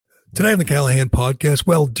Today on the Callahan podcast,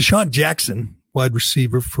 DeSean Jackson, wide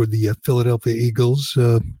receiver for the Philadelphia Eagles,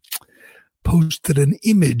 posted an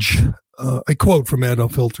image, a quote from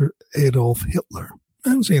Adolf Hitler. I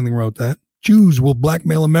don't see anything wrong with that. Jews will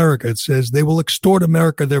blackmail America. It says they will extort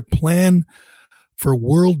America. Their plan for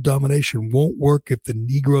world domination won't work if the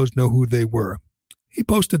Negroes know who they were. He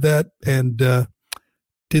posted that and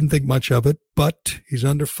didn't think much of it, but he's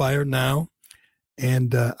under fire now.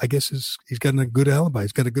 And I guess he's got a good alibi.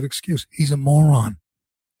 He's got a good excuse. He's a moron.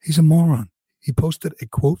 He posted a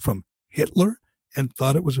quote from Hitler and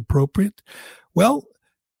thought it was appropriate. Well,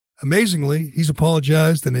 amazingly, he's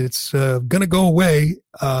apologized and it's going to go away.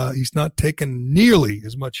 He's not taken nearly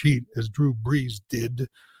as much heat as Drew Brees did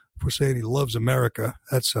for saying he loves America.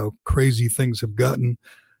 That's how crazy things have gotten.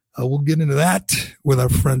 We'll get into that with our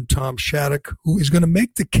friend Tom Shattuck, who is going to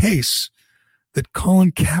make the case that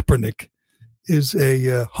Colin Kaepernick is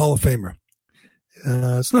a Hall of Famer.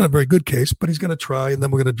 It's not a very good case, but he's going to try, and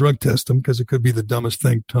then we're going to drug test him because it could be the dumbest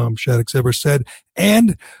thing Tom Shattuck's ever said.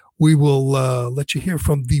 And we will let you hear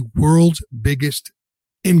from the world's biggest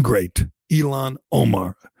ingrate, Ilhan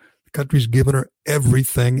Omar. The country's given her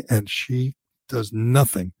everything, and she does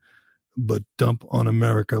nothing but dump on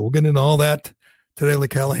America. We'll get into all that today on the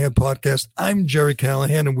Callahan podcast. I'm Jerry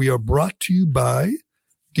Callahan, and we are brought to you by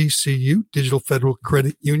DCU, Digital Federal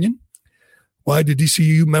Credit Union. Why do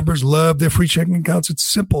DCU members love their free checking accounts? It's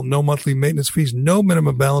simple. No monthly maintenance fees, no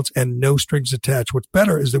minimum balance, and no strings attached. What's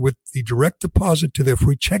better is that with the direct deposit to their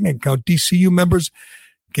free checking account, DCU members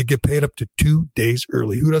can get paid up to 2 days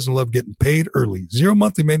early. Who doesn't love getting paid early? Zero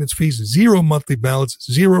monthly maintenance fees, zero monthly balance,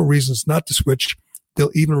 zero reasons not to switch.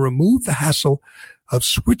 They'll even remove the hassle of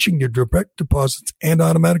switching your direct deposits and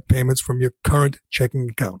automatic payments from your current checking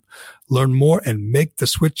account. Learn more and make the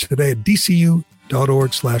switch today at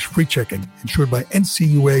DCU.org/free checking. Insured by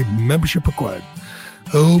NCUA, membership required.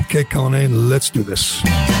 Okay, Colin, let's do this.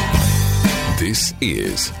 This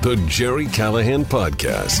is the Jerry Callahan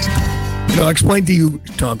Podcast. I explained to you,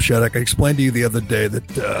 Tom Shattuck, I explained to you the other day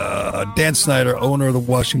that Dan Snyder, owner of the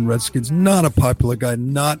Washington Redskins, not a popular guy,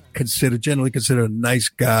 generally considered a nice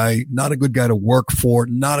guy, not a good guy to work for,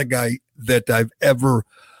 not a guy that I've ever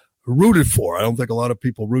rooted for. I don't think a lot of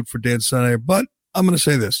people root for Dan Snyder, but I'm going to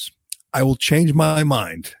say this. I will change my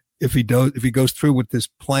mind if he goes through with this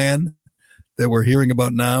plan that we're hearing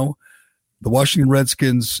about now. The Washington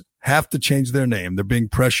Redskins have to change their name. They're being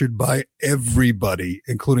pressured by everybody,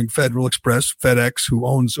 including Federal Express, FedEx,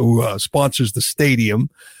 who sponsors the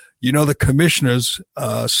stadium. You know, the commissioners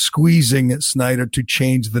squeezing Snyder to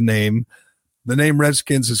change the name. The name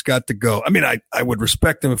Redskins has got to go. I mean, I would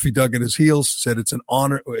respect him if he dug in his heels, said it's an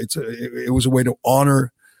honor. It was a way to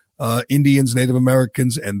honor Indians, Native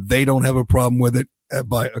Americans, and they don't have a problem with it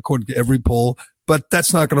according to every poll. But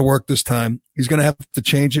that's not going to work this time. He's going to have to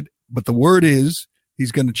change it. But the word is,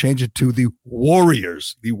 he's going to change it to the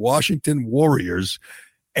Warriors, the Washington Warriors,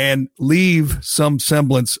 and leave some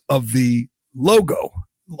semblance of the logo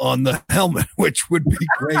on the helmet, which would be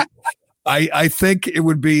great. I think it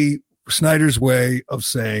would be Snyder's way of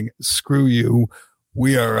saying, screw you.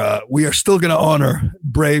 We are still going to honor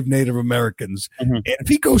brave Native Americans. Mm-hmm. And if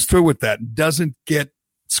he goes through with that, doesn't get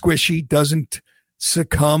squishy, doesn't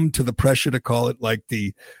succumb to the pressure to call it like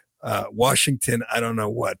the Washington, I don't know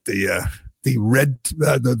what, the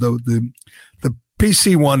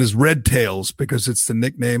PC one is Red Tails because it's the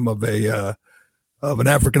nickname of an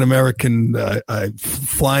African American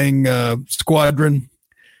flying squadron,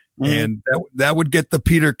 and that would get the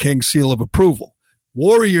Peter King seal of approval.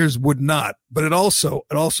 Warriors would not, but it also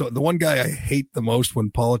the one guy I hate the most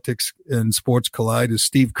when politics and sports collide is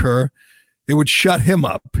Steve Kerr. It would shut him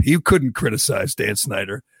up. He couldn't criticize Dan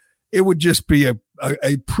Snyder. It would just be a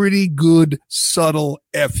pretty good, subtle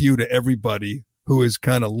FU to everybody who is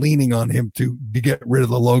kind of leaning on him to get rid of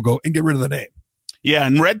the logo and get rid of the name. Yeah,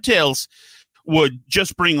 and Red Tails would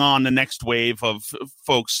just bring on the next wave of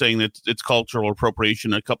folks saying that it's cultural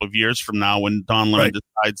appropriation a couple of years from now when Don Lemon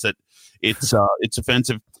decides that it's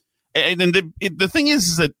offensive. And then the thing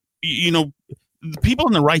is that, you know, the people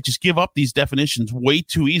on the right just give up these definitions way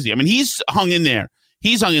too easy. I mean, he's hung in there.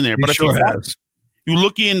 But sure has. You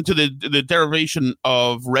look into the derivation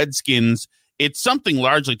of Redskins, it's something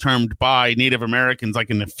largely termed by Native Americans,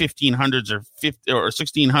 like in the 1500s or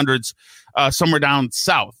 1600s, somewhere down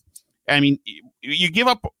south. I mean, you give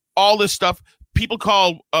up all this stuff. People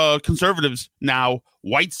call conservatives now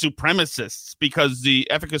white supremacists because the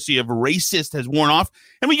efficacy of racist has worn off,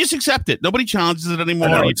 and we just accept it. Nobody challenges it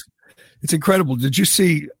anymore. It's incredible. Did you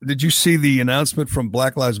see the announcement from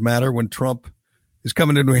Black Lives Matter when Trump is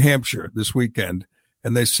coming to New Hampshire this weekend?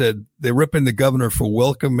 and they said they're ripping the governor for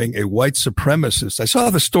welcoming a white supremacist. I saw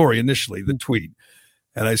the story initially, the tweet,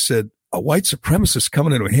 and I said, a white supremacist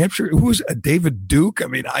coming to New Hampshire? Who's a David Duke? I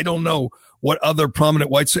mean, I don't know what other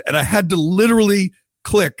prominent whites, and I had to literally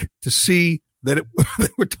click to see that they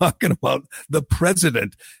were talking about the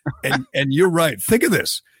president. And you're right. Think of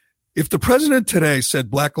this. If the president today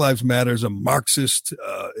said Black Lives Matter is a Marxist,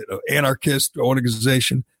 anarchist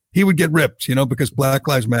organization, he would get ripped, because Black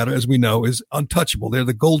Lives Matter, as we know, is untouchable. They're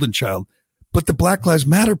the golden child. But the Black Lives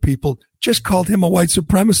Matter people just called him a white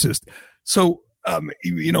supremacist. So,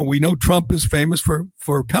 we know Trump is famous for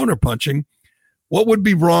counterpunching. What would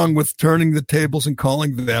be wrong with turning the tables and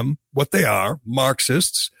calling them what they are,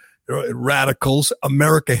 Marxists, radicals,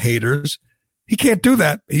 America haters? He can't do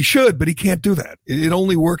that. He should, but he can't do that. It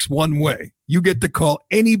only works one way. You get to call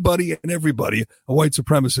anybody and everybody a white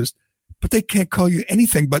supremacist, but they can't call you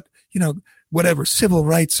anything but, whatever, civil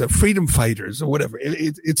rights or freedom fighters or whatever.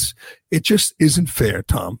 It just isn't fair,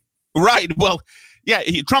 Tom. Right. Well, yeah,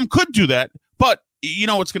 Trump could do that, but you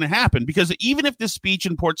know what's going to happen, because even if this speech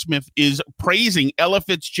in Portsmouth is praising Ella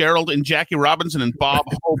Fitzgerald and Jackie Robinson and Bob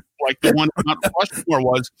Hope, like the one Mount Rushmore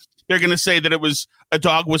was, they're going to say that it was a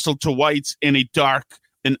dog whistle to whites in a dark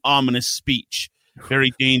and ominous speech.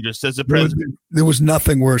 Very dangerous. As a president, there was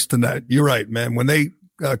nothing worse than that. You're right, man. When they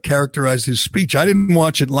characterized his speech, I didn't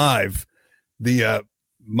watch it live. The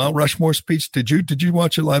Mount Rushmore speech. Did you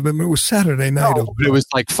watch it live? I mean, it was Saturday night. No, it was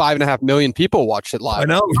like 5.5 million people watched it live. I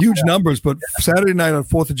know, huge numbers, but Saturday night on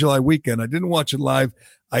 4th of July weekend, I didn't watch it live.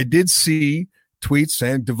 I did see tweets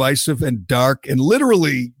saying divisive and dark, and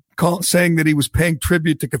literally saying that he was paying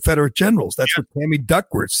tribute to Confederate generals. That's what Tammy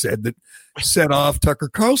Duckworth said, that set off Tucker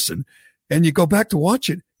Carlson. And you go back to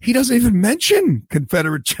watch it, he doesn't even mention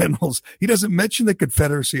Confederate generals. He doesn't mention the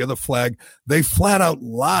Confederacy or the flag. They flat out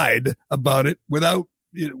lied about it without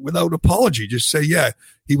apology. Just say,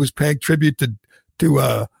 he was paying tribute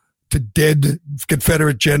to dead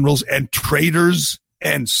Confederate generals and traitors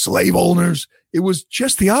and slave owners. It was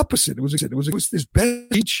just the opposite. It was his best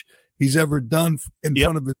speech he's ever done in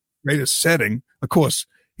front of the greatest setting. Of course,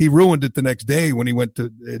 he ruined it the next day when he went to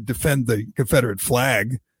defend the Confederate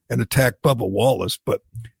flag and attack Bubba Wallace. But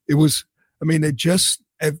it was,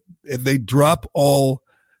 they drop all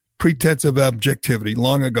pretense of objectivity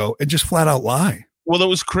long ago and just flat out lie. Well, it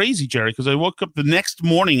was crazy, Jerry, because I woke up the next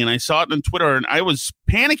morning and I saw it on Twitter and I was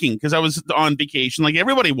panicking because I was on vacation like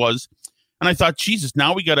everybody was. And I thought, Jesus,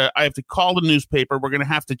 now I have to call the newspaper. We're going to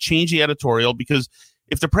have to change the editorial, because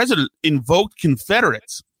if the president invoked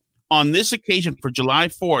Confederates on this occasion for July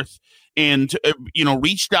 4th and,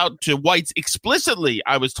 reached out to whites explicitly,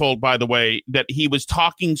 I was told, by the way, that he was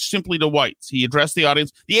talking simply to whites. He addressed the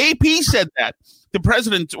audience. The AP said that the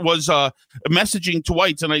president was messaging to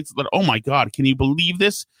whites. And I thought, oh, my God, can you believe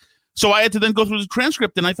this? So I had to then go through the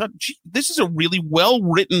transcript, and I thought, gee, this is a really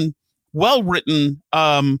well-written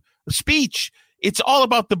speech. It's all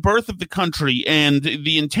about the birth of the country and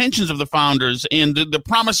the intentions of the founders and the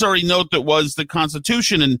promissory note that was the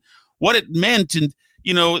Constitution and what it meant, and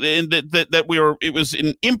and that it was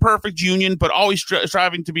an imperfect union, but always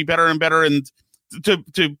striving to be better and better, and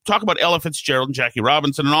to talk about Ella Fitzgerald and Jackie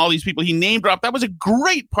Robinson and all these people he name dropped. That was a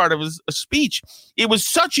great part of his speech. It was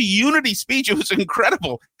such a unity speech. It was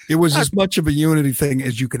incredible. It was as much of a unity thing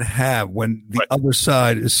as you can have when the other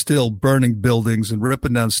side is still burning buildings and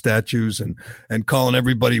ripping down statues and calling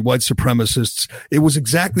everybody white supremacists. It was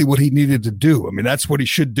exactly what he needed to do. I mean, that's what he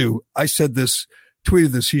should do. I said this, tweeted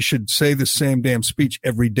this, he should say the same damn speech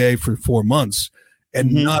every day for 4 months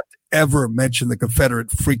and not ever mention the Confederate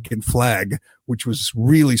freaking flag, which was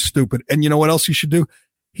really stupid. And you know what else he should do?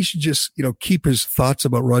 He should just, keep his thoughts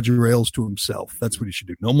about Roger Ailes to himself. That's what he should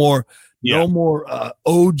do. No more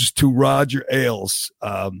odes to Roger Ailes.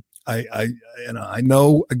 I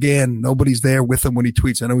know, again, nobody's there with him when he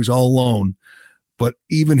tweets. I know he's all alone, but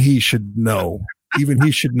even he should know. Even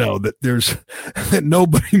he should know that that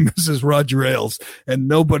nobody misses Roger Ailes, and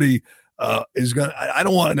nobody is going to. I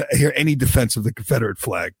don't want to hear any defense of the Confederate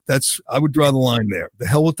flag. I would draw the line there. The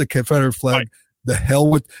hell with the Confederate flag. Right. The hell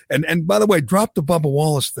with, and by the way, drop the Bubba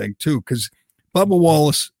Wallace thing too, because Bubba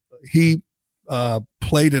Wallace, he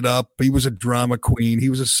played it up. He was a drama queen. He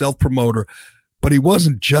was a self-promoter, but he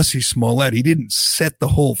wasn't Jussie Smollett. He didn't set the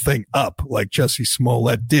whole thing up like Jussie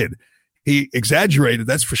Smollett did. He exaggerated,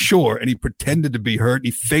 that's for sure, and he pretended to be hurt.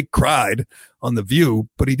 He fake cried on The View,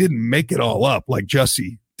 but he didn't make it all up like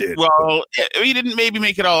Jussie did. Well, he didn't maybe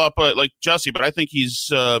make it all up like Jussie, but I think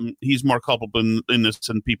he's more culpable in this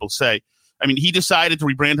than people say. I mean, he decided to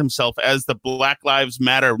rebrand himself as the Black Lives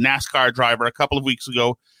Matter NASCAR driver a couple of weeks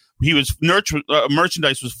ago. He was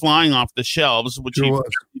merchandise was flying off the shelves, which he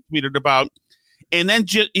tweeted about. And then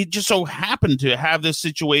it just so happened to have this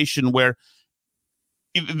situation where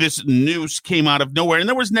this noose came out of nowhere, and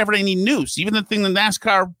there was never any noose. Even the thing that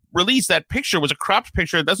NASCAR released, that picture was a cropped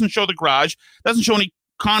picture. It doesn't show the garage, doesn't show any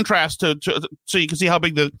contrast to so you can see how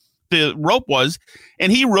big the rope was.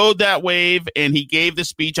 And he rode that wave, and he gave the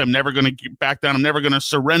speech, I'm never going to back down, I'm never going to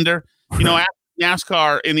surrender. You know, after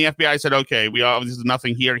NASCAR and the FBI said, okay, there's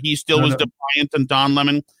nothing here, he still was defiant on Don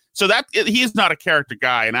Lemon. So he is not a character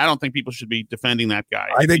guy, and I don't think people should be defending that guy.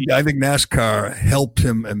 I think NASCAR helped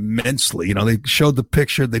him immensely. You know, they showed the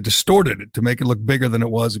picture, they distorted it to make it look bigger than it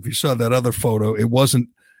was. If you saw that other photo, it wasn't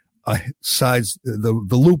a size. The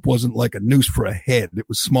loop wasn't like a noose for a head; it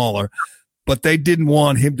was smaller. But they didn't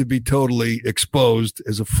want him to be totally exposed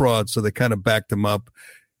as a fraud, so they kind of backed him up.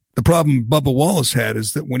 The problem Bubba Wallace had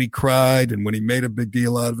is that when he cried and when he made a big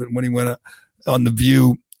deal out of it, when he went on The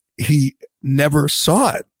View, he never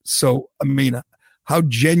saw it. So, I mean, how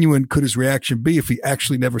genuine could his reaction be if he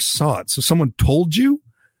actually never saw it? So someone told you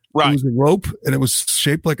it was a rope and it was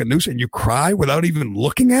shaped like a noose and you cry without even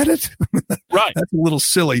looking at it? Right. That's a little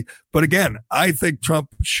silly. But again, I think Trump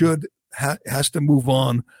has to move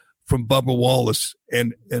on from Bubba Wallace.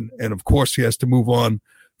 And of course, he has to move on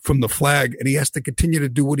from the flag. And he has to continue to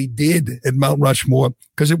do what he did at Mount Rushmore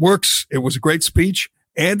because it works. It was a great speech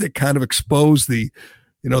and it kind of exposed the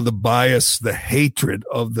bias, the hatred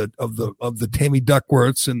of the Tammy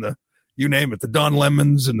Duckworths and the, you name it, the Don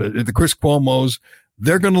Lemons and the Chris Cuomos.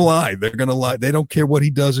 They're going to lie. They're going to lie. They don't care what he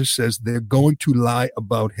does or says. They're going to lie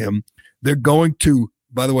about him. They're going to,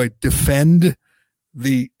 by the way, defend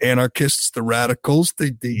the anarchists, the radicals,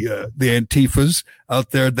 the Antifas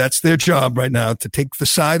out there. That's their job right now, to take the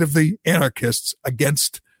side of the anarchists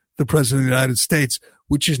against the president of the United States,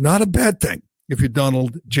 which is not a bad thing. If you're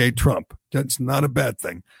Donald J. Trump, that's not a bad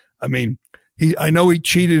thing. I mean, I know he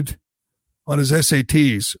cheated on his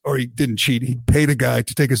SATs, or he didn't cheat. He paid a guy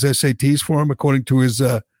to take his SATs for him, according to his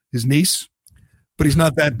niece. But he's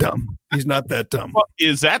not that dumb. He's not that dumb. Well,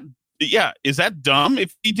 is that dumb?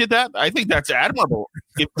 If he did that, I think that's admirable.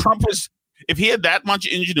 If he had that much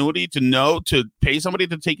ingenuity to know to pay somebody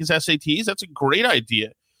to take his SATs, that's a great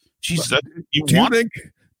idea.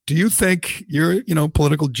 Do you think you're,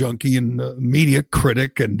 political junkie and media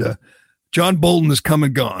critic, and John Bolton has come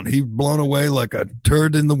and gone? He's blown away like a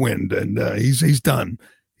turd in the wind, and he's done.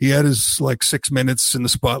 He had his 6 minutes in the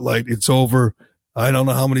spotlight. It's over. I don't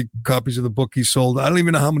know how many copies of the book he sold. I don't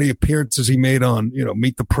even know how many appearances he made on,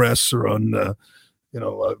 Meet the Press or on,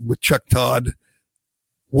 with Chuck Todd.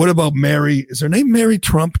 What about Mary? Is her name Mary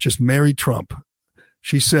Trump? Just Mary Trump.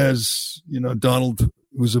 She says, Donald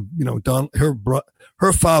was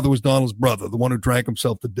her father was Donald's brother, the one who drank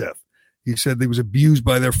himself to death. He said he was abused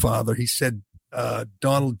by their father. He said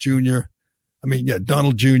Donald Jr.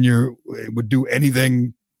 would do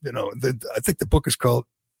anything. I think the book is called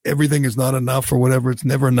Everything Is Not Enough or whatever. It's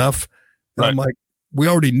never enough. And I'm like, we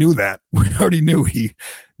already knew that. We already knew he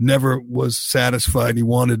never was satisfied. He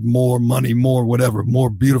wanted more money, more whatever, more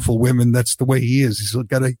beautiful women. That's the way he is. He's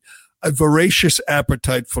got a voracious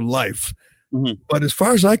appetite for life. Mm-hmm. But as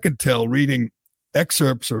far as I can tell, reading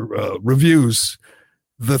excerpts or reviews,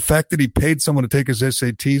 the fact that he paid someone to take his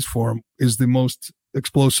SATs for him is the most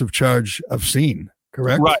explosive charge I've seen.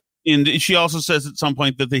 Correct? Right. And she also says at some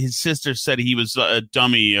point that his sister said he was a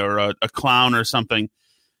dummy or a clown or something.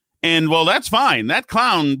 And, well, that's fine. That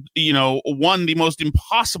clown, won the most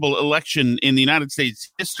impossible election in the United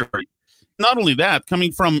States history. Not only that,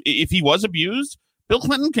 if he was abused, Bill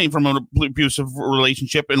Clinton came from an abusive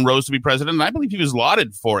relationship and rose to be president. And I believe he was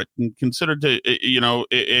lauded for it and considered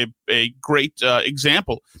a great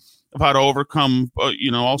example of how to overcome,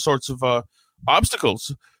 all sorts of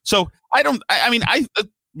obstacles. So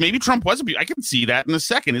maybe Trump was abused. I can see that in a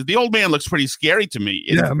second. The old man looks pretty scary to me.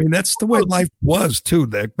 That's the way life was too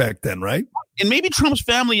back then, right? And maybe Trump's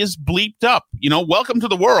family is bleeped up. Welcome to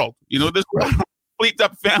the world. There's bleeped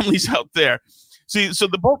up families out there. See, so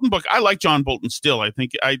the Bolton book, I like John Bolton still. I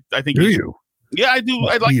think. Do you? Yeah, I do.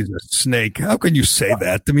 Well, he's a snake. How can you say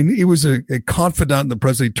that? I mean, he was a confidant in the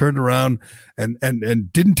president. He turned around and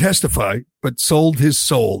didn't testify, but sold his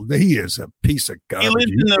soul. He is a piece of garbage. He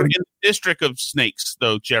lives in the district of snakes,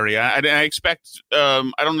 though, Jerry. I expect.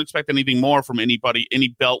 I don't expect anything more from anybody,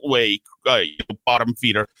 any beltway bottom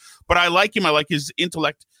feeder. But I like him. I like his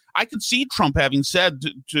intellect. I could see Trump having said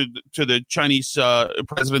to the Chinese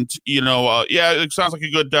president, it sounds like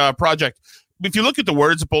a good project. If you look at the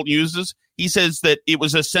words that Bolton uses, he says that it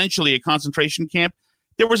was essentially a concentration camp.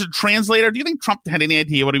 there was a translator. Do you think Trump had any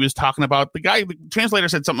idea what he was talking about? The translator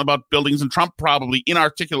said something about buildings, and Trump probably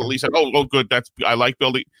inarticulately said, "Oh, good. I like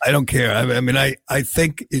building." I don't care. I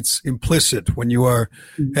think it's implicit when you are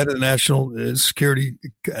head of the national security.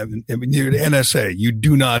 You're the NSA. You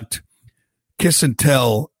do not kiss and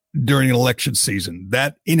tell during an election season.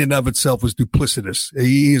 That in and of itself was duplicitous.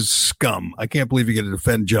 He is scum. I can't believe you're going to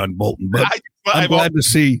defend John Bolton, but I'm glad to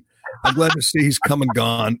see he's come and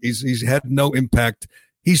gone. He's had no impact.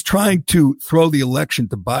 He's trying to throw the election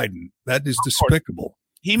to Biden. That is despicable.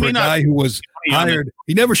 He For may a not guy who was hired.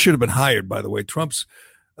 He never should have been hired, by the way. Trump's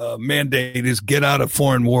mandate is get out of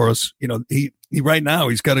foreign wars. He right now,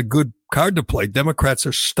 he's got a good card to play. Democrats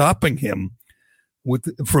are stopping him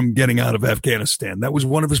from getting out of Afghanistan. That was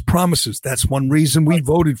one of his promises. That's one reason we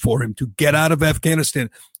voted for him, to get out of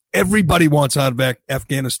Afghanistan. Everybody wants out of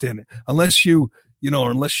Afghanistan. Unless you're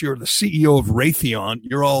the CEO of Raytheon,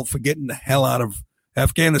 you're all for getting the hell out of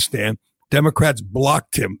Afghanistan. Democrats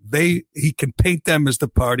blocked him. He can paint them as the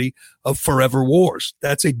party of forever wars.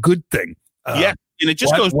 That's a good thing. Yeah. And it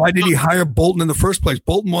just goes. Why did he hire Bolton in the first place?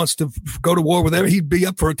 Bolton wants to go to war with everyone. He'd be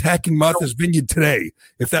up for attacking Martha's Vineyard today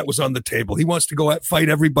if that was on the table. He wants to go fight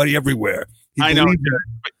everybody everywhere. I know.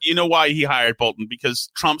 But you know why he hired Bolton?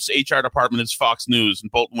 Because Trump's HR department is Fox News,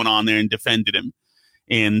 and Bolton went on there and defended him.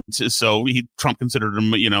 And so Trump considered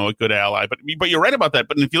him, a good ally. But you're right about that.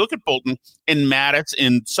 But if you look at Bolton and Mattis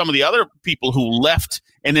and some of the other people who left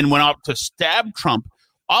and then went out to stab Trump,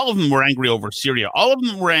 all of them were angry over Syria. All of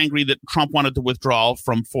them were angry that Trump wanted to withdraw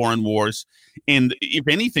from foreign wars. And if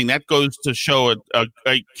anything, that goes to show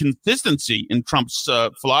a consistency in Trump's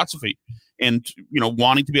philosophy and,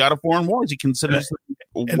 wanting to be out of foreign wars. He considers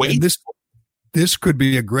this could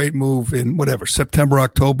be a great move in September,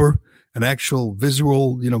 October, an actual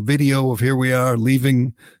visual, video of here we are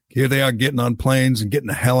leaving. Here they are getting on planes and getting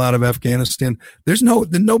the hell out of Afghanistan. There's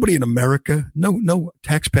nobody in America, no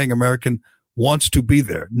taxpaying American wants to be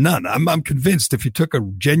there. None. I'm convinced if you took a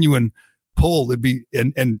genuine poll, it'd be,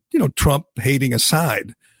 and Trump hating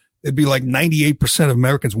aside, it'd be like 98% of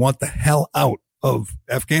Americans want the hell out of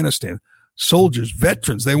Afghanistan. Soldiers,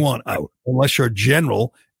 veterans, they want out. Unless you're a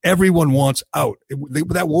general, everyone wants out.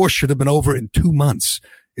 That war should have been over in 2 months.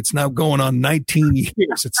 It's now going on 19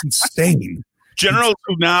 years. It's insane. Generals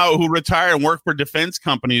who retire and work for defense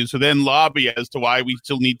companies who then lobby as to why we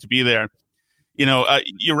still need to be there.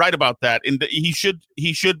 You're right about that, and he should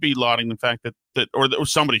be lauding the fact that or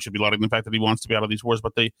somebody should be lauding the fact that he wants to be out of these wars,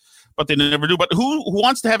 but they never do. But who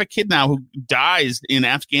wants to have a kid now who dies in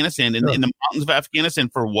Afghanistan in the mountains of Afghanistan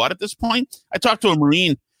for what at this point? I talked to a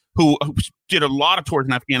Marine who did a lot of tours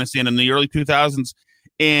in Afghanistan in the early 2000s,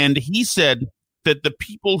 and he said that the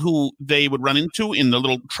people who they would run into in the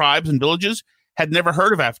little tribes and villages had never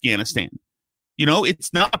heard of Afghanistan.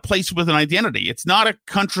 It's not a place with an identity. It's not a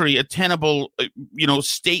country, a tenable,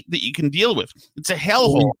 state that you can deal with. It's a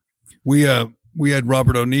hellhole. We had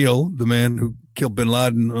Robert O'Neill, the man who killed bin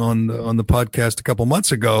Laden, on the podcast a couple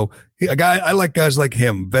months ago. I like guys like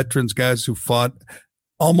him, veterans, guys who fought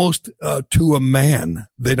almost to a man.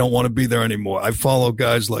 They don't want to be there anymore. I follow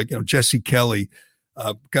guys like Jesse Kelly,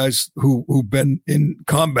 guys who've been in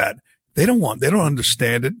combat. They don't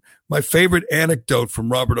understand it. My favorite anecdote from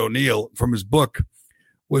Robert O'Neill from his book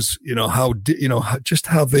was, how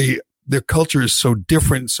their culture is so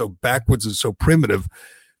different, so backwards and so primitive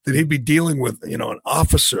that he'd be dealing with, an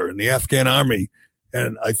officer in the Afghan army.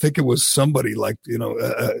 And I think it was somebody like,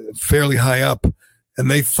 fairly high up. And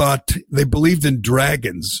they believed in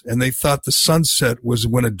dragons, and they thought the sunset was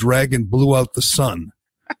when a dragon blew out the sun.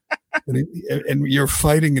 and you're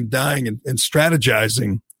fighting and dying and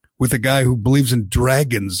strategizing with a guy who believes in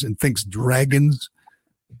dragons and thinks dragons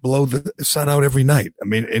blow the sun out every night.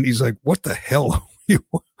 And he's like, what the hell?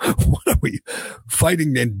 What are we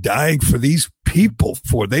fighting and dying for these people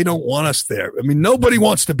for? They don't want us there. Nobody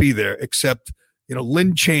wants to be there except,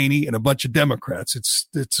 Lynn Cheney and a bunch of Democrats. It's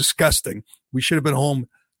disgusting. We should have been home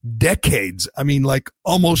decades. Like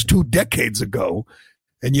almost 2 decades ago.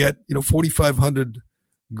 And yet, 4,500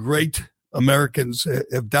 great Americans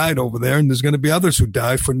have died over there, and there's going to be others who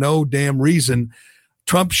die for no damn reason.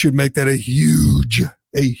 Trump should make that a huge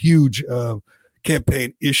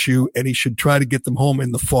campaign issue, and he should try to get them home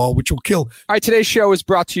in the fall, which will kill. All right, today's show is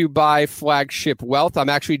brought to you by Flagship Wealth. I'm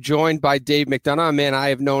actually joined by Dave McDonough, a man I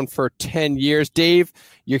have known for 10 years. Dave,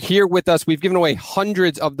 you're here with us. We've given away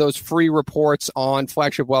hundreds of those free reports on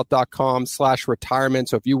flagshipwealth.com/retirement.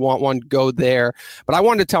 So if you want one, go there. But I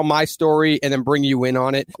wanted to tell my story and then bring you in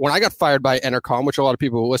on it. When I got fired by Entercom, which a lot of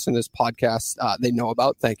people who listen to this podcast, they know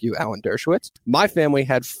about. Thank you, Alan Dershowitz. My family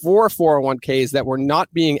had 4 401ks that were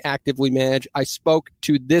not being actively managed. I spoke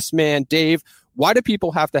to this man, Dave. Why do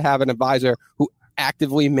people have to have an advisor who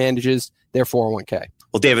actively manages their 401k?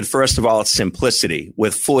 Well, David, first of all, it's simplicity.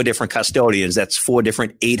 With 4 different custodians, that's 4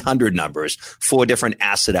 different 800 numbers, 4 different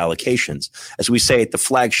asset allocations. As we say at the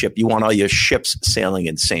flagship, you want all your ships sailing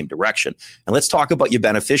in the same direction. And let's talk about your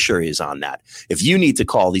beneficiaries on that. If you need to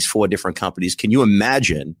call these 4 different companies, can you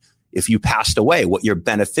imagine if you passed away what your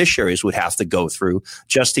beneficiaries would have to go through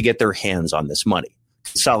just to get their hands on this money?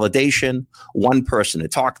 Consolidation, one person to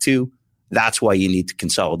talk to. That's why you need to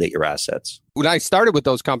consolidate your assets. When I started with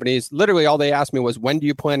those companies, literally all they asked me was, when do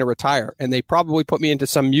you plan to retire? And they probably put me into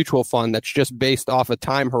some mutual fund that's just based off a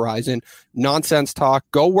time horizon. Nonsense talk.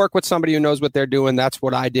 Go work with somebody who knows what they're doing. That's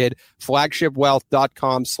what I did.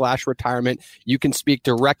 flagshipwealth.com/retirement. You can speak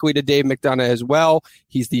directly to Dave McDonough as well.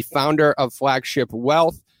 He's the founder of Flagship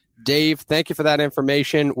Wealth. Dave, thank you for that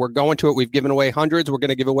information. We're going to it. We've given away hundreds. We're going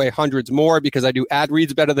to give away hundreds more because I do ad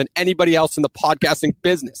reads better than anybody else in the podcasting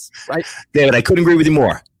business, right? David, I couldn't agree with you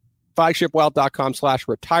more.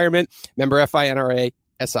 flagshipwealth.com/retirement. Member FINRA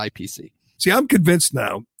SIPC. See, I'm convinced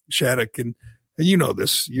now, Shattuck, and you know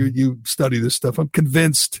this, you study this stuff. I'm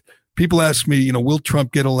convinced. People ask me, will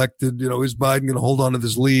Trump get elected? Is Biden going to hold on to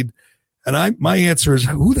this lead? And my answer is,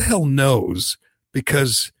 who the hell knows?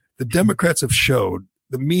 Because the Democrats have showed,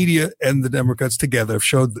 the media and the Democrats together have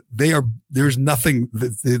showed that there's nothing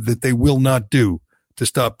that they will not do to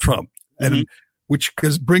stop Trump. Mm-hmm. And which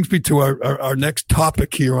brings me to our next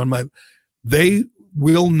topic here they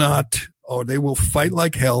will not, or they will fight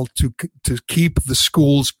like hell to keep the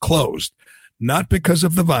schools closed. Not because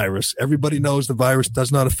of the virus. Everybody knows the virus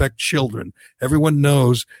does not affect children. Everyone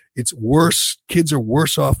knows it's worse. Kids are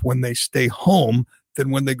worse off when they stay home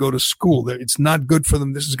than when they go to school. It's not good for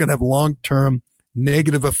them. This is going to have long-term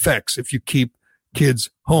negative effects if you keep kids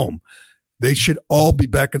home. They should all be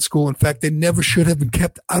back in school. In fact, they never should have been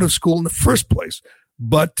kept out of school in the first place.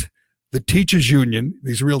 But the teachers union,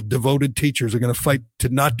 these real devoted teachers, are going to fight to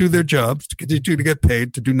not do their jobs, to continue to get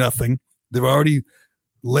paid, to do nothing. They've already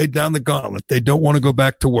laid down the gauntlet. They don't want to go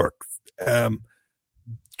back to work.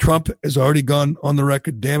 Trump has already gone on the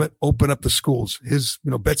record, damn it, open up the schools.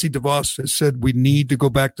 Betsy DeVos has said we need to go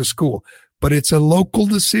back to school. But it's a local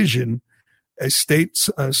decision, a state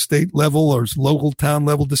level or local town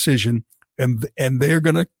level decision, and they're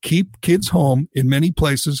going to keep kids home in many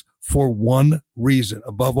places for one reason,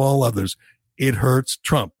 above all others. It hurts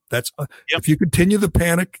Trump. That's If you continue the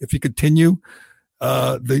panic, if you continue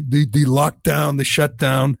the lockdown, the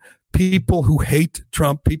shutdown, people who hate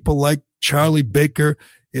Trump, people like Charlie Baker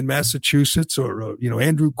in Massachusetts, or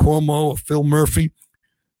Andrew Cuomo or Phil Murphy,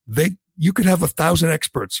 you could have 1,000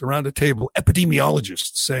 experts around a table,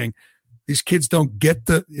 epidemiologists, saying these kids don't get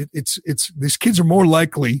these kids are more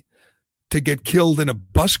likely to get killed in a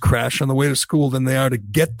bus crash on the way to school than they are to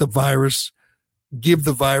get the virus, give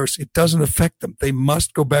the virus. It doesn't affect them. They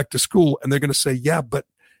must go back to school. And they're going to say, yeah, but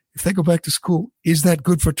if they go back to school, is that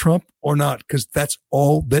good for Trump or not? Because that's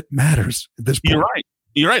all that matters at this point.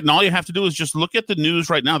 You're right. And all you have to do is just look at the news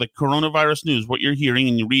right now, the coronavirus news. What you're hearing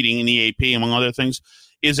and you're reading in the AP, among other things,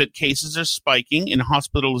 is that cases are spiking and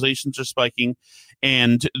hospitalizations are spiking,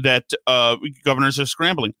 and that governors are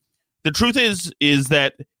scrambling. The truth is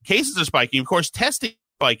that cases are spiking. Of course, testing is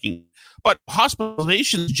spiking, but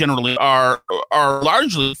hospitalizations generally are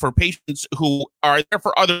largely for patients who are there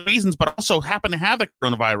for other reasons, but also happen to have the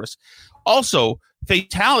coronavirus. Also,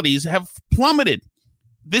 fatalities have plummeted.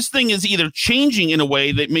 This thing is either changing in a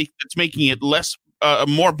way that's making it less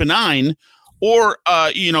more benign, or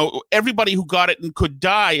everybody who got it and could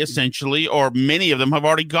die, essentially, or many of them have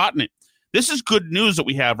already gotten it. This is good news that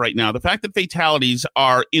we have right now. The fact that fatalities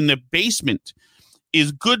are in the basement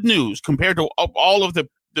is good news compared to all of the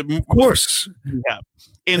of course we have.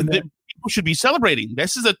 And people should be celebrating.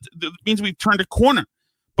 This means we've turned a corner.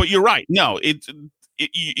 But you're right. No,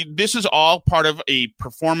 this is all part of a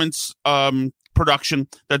performance production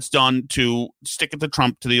that's done to stick it to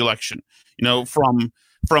Trump to the election. From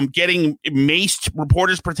getting maced,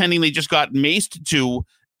 reporters pretending they just got maced, to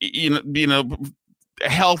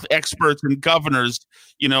health experts and governors,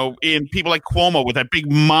 and people like Cuomo with that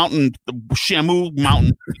big mountain, the Shamu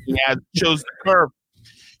mountain he had, shows the curve.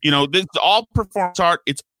 This is all performance art.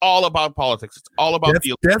 It's all about politics. It's all about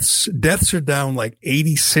deaths are down like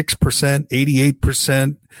 86%,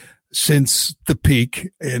 88% since the peak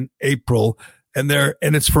in April. And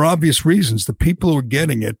it's for obvious reasons. The people who are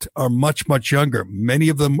getting it are much, much younger. Many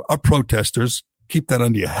of them are protesters. Keep that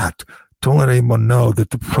under your hat. Don't let anyone know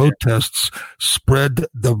that the protests spread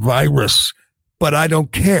the virus. But I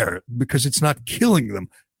don't care, because it's not killing them.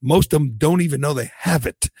 Most of them don't even know they have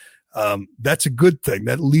it. That's a good thing.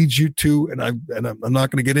 That leads you to, and I'm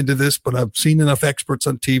not going to get into this, but I've seen enough experts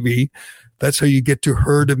on TV That's how you get to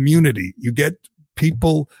herd immunity. You get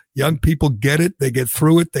people, young people get it. They get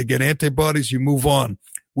through it. They get antibodies. You move on.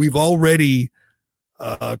 We've already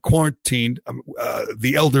quarantined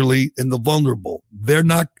the elderly and the vulnerable. They're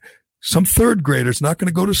not, some third graders not going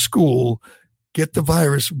to go to school, get the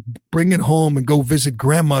virus, bring it home and go visit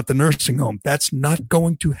grandma at the nursing home. That's not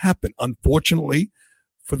going to happen. Unfortunately,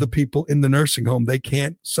 for the people in the nursing home, they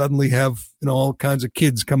can't suddenly have, all kinds of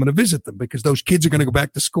kids coming to visit them because those kids are going to go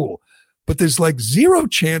back to school. But there's like zero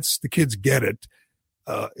chance the kids get it,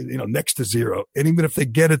 next to zero. And even if they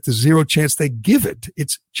get it, there's zero chance they give it.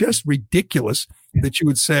 It's just ridiculous that you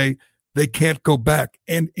would say they can't go back.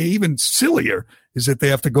 And even sillier is that they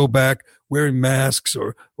have to go back wearing masks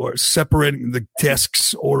or separating the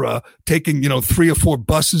desks or taking, 3 or 4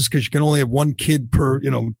 buses because you can only have one kid per,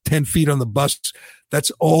 10 feet on the bus.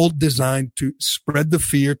 That's all designed to spread the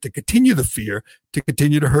fear, to continue the fear, to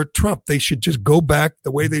continue to hurt Trump. They should just go back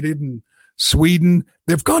the way they did in Sweden.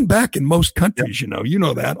 They've gone back in most countries, you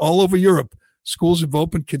know that. All over Europe, schools have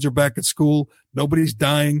opened, kids are back at school, nobody's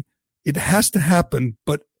dying. It has to happen,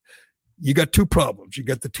 but you got 2 problems. You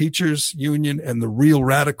got the teachers union and the real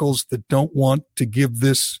radicals that don't want to give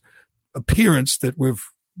this appearance that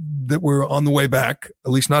we're on the way back,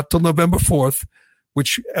 at least not till November 4th,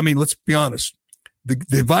 which, let's be honest.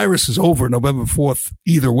 The virus is over November 4th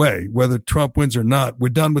either way, whether Trump wins or not. We're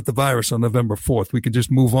done with the virus on November 4th. We can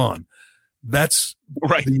just move on. That's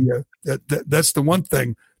right. That's the one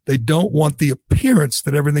thing. They don't want the appearance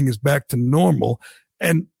that everything is back to normal.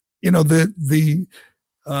 And, they're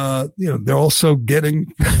also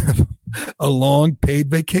getting a long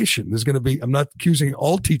paid vacation. There's going to be, I'm not accusing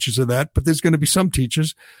all teachers of that, but there's going to be some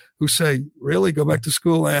teachers who say, really, go back to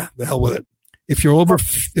school? The hell with it. If you're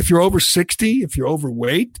over 60, if you're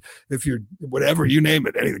overweight, if you're whatever, you name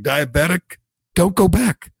it, anything, diabetic, don't go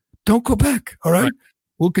back. Don't go back. All right.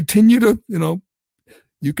 We'll continue to,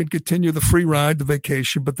 you can continue the free ride, the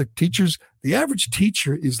vacation, but the average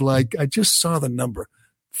teacher is like, I just saw the number,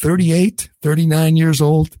 38, 39 years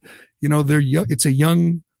old. They're young. It's a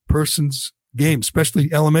young person's game,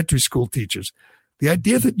 especially elementary school teachers. The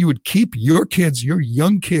idea that you would keep your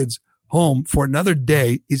young kids home for another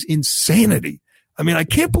day is insanity. I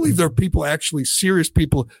can't believe there are people, actually serious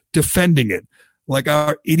people, defending it. Like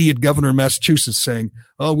our idiot governor of Massachusetts saying,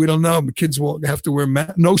 oh, we don't know. The kids will have to wear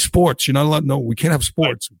no sports. You're not allowed. No, we can't have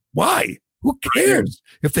sports. Why? Who cares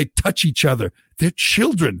if they touch each other? They're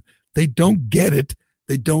children. They don't get it.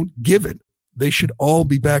 They don't give it. They should all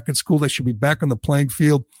be back in school. They should be back on the playing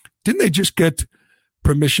field. Didn't they just get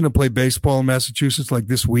permission to play baseball in Massachusetts like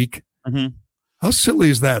this week? Mm-hmm. How silly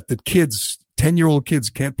is that kids, 10-year-old kids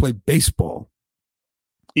can't play baseball?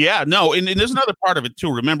 Yeah, no. And there's another part of it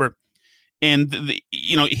too. Remember, and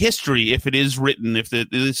history, if it is written, if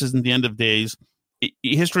this isn't the end of days,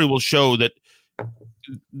 history will show that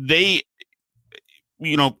they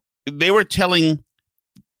were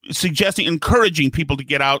encouraging people to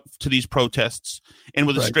get out to these protests, and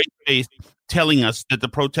with a straight face telling us that the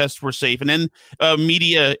protests were safe. And then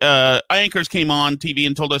media anchors came on TV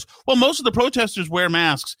and told us, well, most of the protesters wear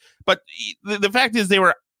masks. But the fact is they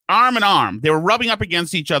were arm in arm. They were rubbing up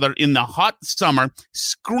against each other in the hot summer,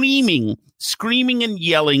 screaming and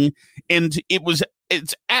yelling. And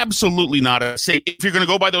it's absolutely not a safe. If you're going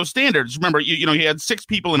to go by those standards, remember, you had 6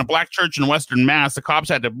 people in a black church in Western Mass. The cops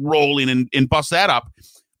had to roll in and bust that up.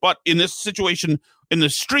 But in this situation in the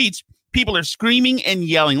streets, people are screaming and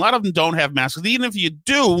yelling. A lot of them don't have masks. Even if you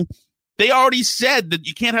do, they already said that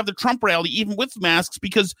you can't have the Trump rally even with masks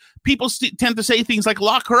because people tend to say things like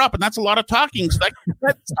 "lock her up," and that's a lot of talking. So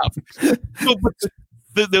that stuff. So, but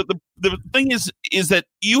the thing is that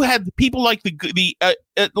you had people like the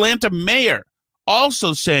Atlanta mayor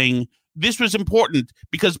also saying this was important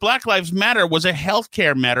because Black Lives Matter was a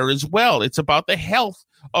healthcare matter as well. It's about the health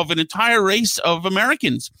of an entire race of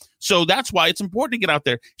Americans. So that's why it's important to get out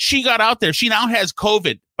there. She got out there. She now has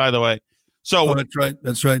COVID, by the way. So that's right.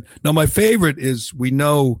 That's right. Now, my favorite is we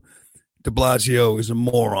know de Blasio is a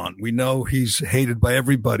moron. We know he's hated by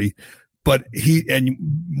everybody, but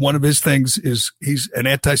one of his things is he's an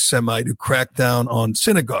anti-Semite who cracked down on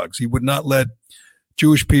synagogues. He would not let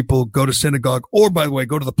Jewish people go to synagogue or, by the way,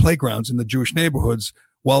 go to the playgrounds in the Jewish neighborhoods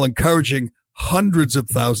while encouraging hundreds of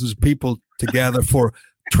thousands of people to gather for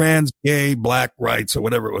trans, gay, black rights or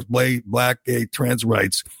whatever it was, black, gay, trans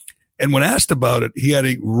rights. And when asked about it, he had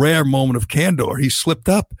a rare moment of candor. He slipped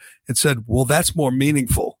up and said, well, that's more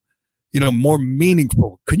meaningful, more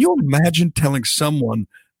meaningful. Can you imagine telling someone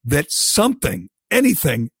that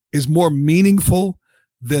anything is more meaningful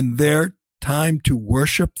than their time to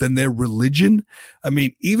worship, than their religion?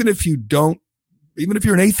 Even if you're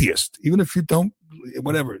an atheist, even if you don't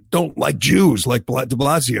whatever, don't like Jews like de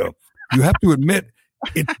Blasio. You have to admit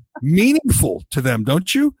it's meaningful to them,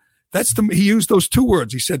 don't you? He used those two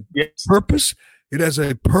words. He said purpose. It has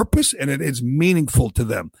a purpose and it is meaningful to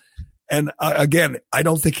them. And again, I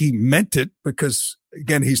don't think he meant it because,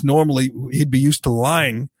 again, he'd be used to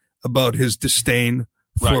lying about his disdain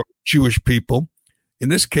for Jewish people. In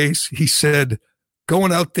this case, he said,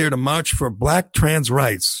 going out there to march for black trans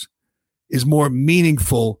rights is more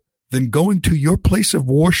meaningful than going to your place of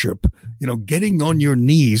worship, getting on your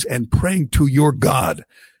knees and praying to your God.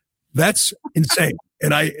 That's insane.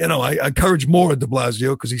 And I encourage more of de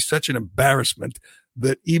Blasio because he's such an embarrassment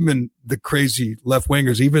that even the crazy left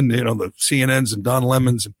wingers, even, the CNNs and Don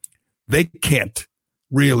Lemons, they can't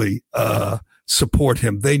really support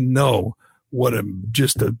him. They know what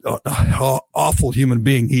just an awful human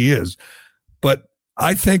being he is. But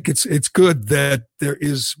I think it's good that there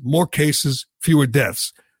is more cases, fewer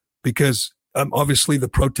deaths, because obviously the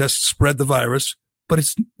protests spread the virus.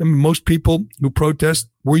 But most people who protest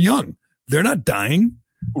were young; they're not dying.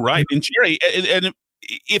 Right, and Jerry, and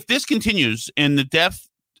if this continues and the death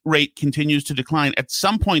rate continues to decline, at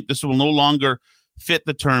some point this will no longer fit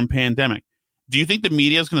the term pandemic. Do you think the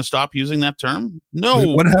media is going to stop using that term?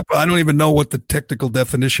 No. What happened? I don't even know what the technical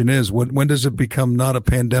definition is. When does it become not a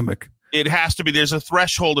pandemic? It has to be. There's a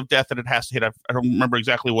threshold of death that it has to hit. I don't remember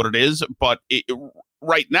exactly what it is, but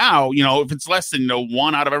right now, if it's less than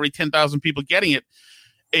 1 out of every 10,000 people getting it,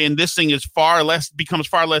 and this thing is becomes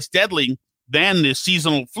far less deadly than the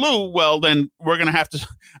seasonal flu, well, then we're going to have to.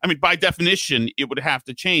 I mean, by definition, it would have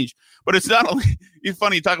to change. But it's not only. It's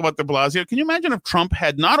funny you talk about de Blasio. Can you imagine if Trump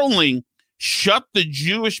had not only shut the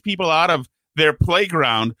Jewish people out of their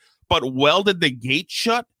playground, but welded the gate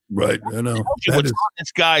shut? Right, I know. What's on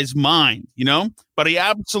this guy's mind, But he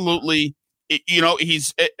absolutely,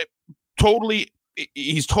 he's totally,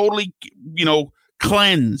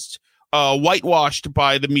 cleansed, whitewashed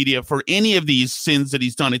by the media for any of these sins that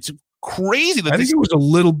he's done. It's crazy. I think it was a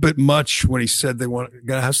little bit much when he said they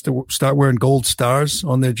has to start wearing gold stars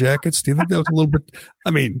on their jackets. Do you think that was a little bit?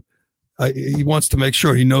 I mean, he wants to make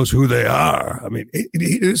sure he knows who they are. I mean,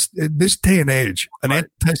 this day and age, an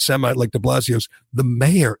anti-Semite like de Blasio's the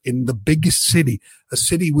mayor in the biggest city, a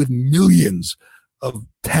city with millions of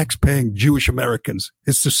tax-paying Jewish Americans.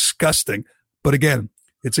 It's disgusting. But again,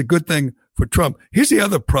 it's a good thing for Trump. Here's the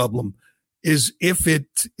other problem is if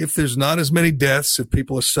there's not as many deaths, if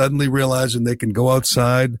people are suddenly realizing they can go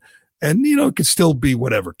outside and, it can still be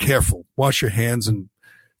whatever, careful, wash your hands and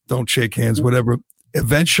don't shake hands, whatever.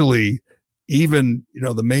 Eventually, even,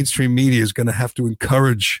 the mainstream media is going to have to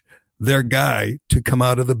encourage their guy to come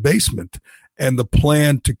out of the basement. And the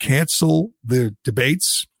plan to cancel the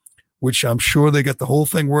debates, which I'm sure they got the whole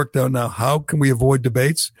thing worked out now. How can we avoid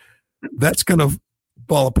debates? That's going to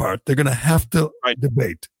fall apart. They're going to have to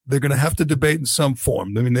debate. They're going to have to debate in some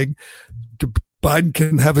form. I mean, Biden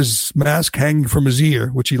can have his mask hanging from his ear,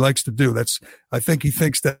 which he likes to do. I think he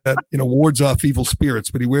thinks that wards off evil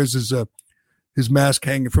spirits, but he wears his mask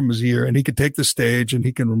hanging from his ear, and he can take the stage and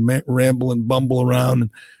he can ramble and bumble around. And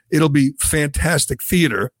it'll be fantastic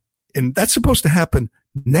theater. And that's supposed to happen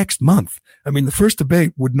next month. I mean, the first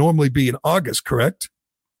debate would normally be in August, correct?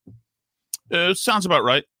 Sounds about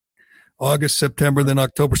right. August, September, then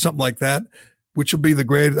October, something like that, which will be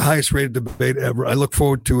the highest rated debate ever. I look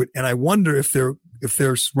forward to it. And I wonder if they're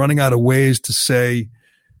running out of ways to say,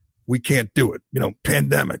 we can't do it,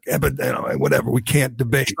 pandemic, whatever. We can't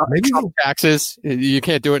debate. Maybe taxes. You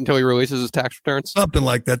can't do it until he releases his tax returns. Something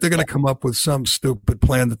like that. They're going to come up with some stupid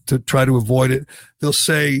plan to try to avoid it. They'll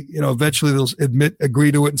say, eventually they'll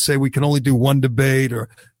agree to it and say we can only do one debate, or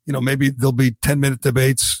maybe there'll be 10-minute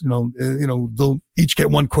debates. They'll each get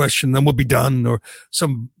one question, then we'll be done, or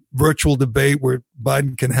some virtual debate where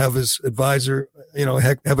Biden can have his advisor,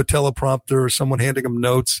 have a teleprompter or someone handing him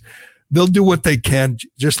notes. They'll do what they can,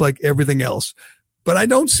 just like everything else. But I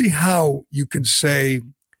don't see how you can say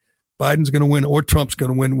Biden's going to win or Trump's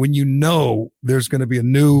going to win when there's going to be a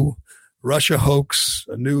new Russia hoax,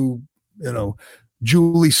 a new,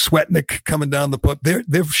 Julie Swetnick coming down the pub.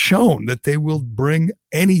 They've shown that they will bring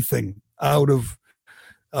anything out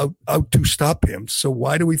to stop him. So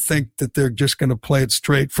why do we think that they're just going to play it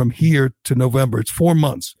straight from here to November? It's 4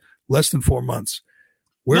 months, less than 4 months.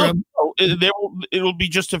 It will be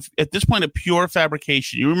just at this point a pure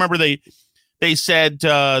fabrication. You remember they said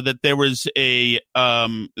that there was an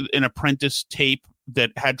Apprentice tape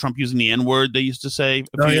that had Trump using the N-word. They used to say.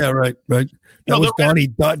 Right.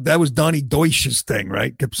 That was Donnie Deutsch's thing,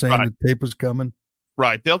 right? Kept saying the tape was coming.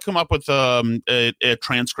 Right. They'll come up with a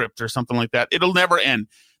transcript or something like that. It'll never end.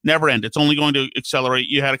 never end. It's only going to accelerate.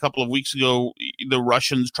 You had a couple of weeks ago the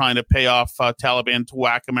Russians trying to pay off Taliban to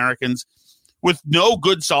whack Americans with no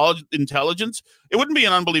good, solid intelligence. It wouldn't be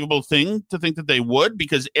an unbelievable thing to think that they would,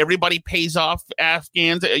 because everybody pays off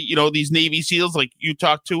Afghans. These Navy SEALs like you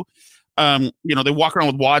talk to, they walk around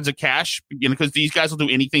with wads of cash, because these guys will do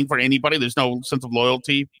anything for anybody. There's no sense of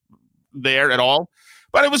loyalty there at all.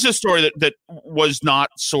 But it was a story that was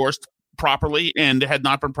not sourced properly and had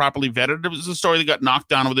not been properly vetted. It was a story that got knocked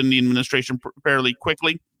down within the administration fairly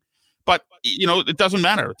quickly. But, it doesn't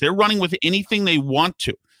matter. They're running with anything they want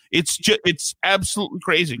to. It's absolutely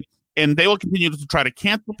crazy. And they will continue to try to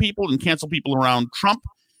cancel people around Trump.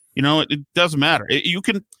 It doesn't matter.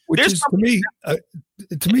 Which is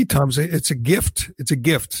to me, Tom, it's a gift. It's a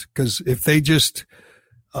gift, because if they just,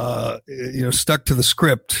 stuck to the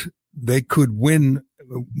script, they could win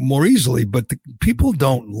more easily. But the people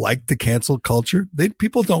don't like the cancel culture.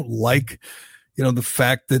 People don't like, the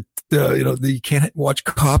fact that, that you can't watch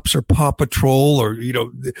Cops or Paw Patrol, or,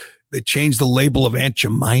 they changed the label of Aunt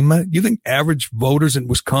Jemima. You think average voters in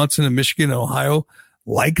Wisconsin and Michigan and Ohio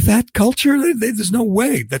like that culture? There's no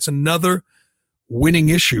way. That's another winning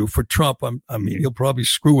issue for Trump. I mean, he'll probably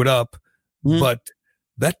screw it up, but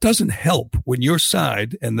that doesn't help when your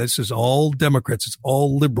side, and this is all Democrats, it's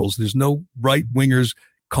all liberals. There's no right wingers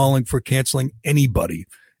calling for canceling anybody.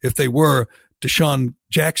 If they were, DeSean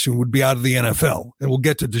Jackson would be out of the NFL, and we'll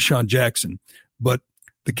get to DeSean Jackson. But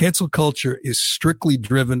the cancel culture is strictly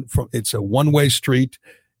driven from, it's a one-way street,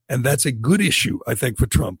 and that's a good issue, I think, for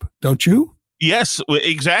Trump. Don't you? Yes,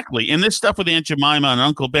 exactly. And this stuff with Aunt Jemima and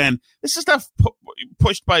Uncle Ben, this is stuff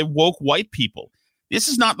pushed by woke white people. This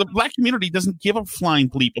is not, the black community doesn't give a flying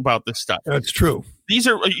bleep about this stuff. That's true. These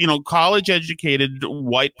are, college-educated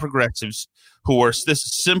white progressives who are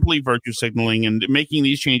simply virtue signaling and making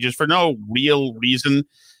these changes for no real reason.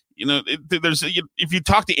 If you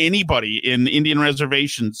talk to anybody in Indian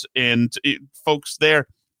reservations and folks there,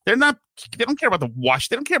 they don't care about the wash.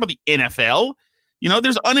 They don't care about the NFL.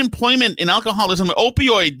 There's unemployment and alcoholism,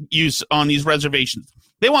 opioid use on these reservations.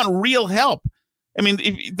 They want real help. I mean,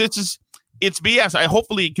 it's BS.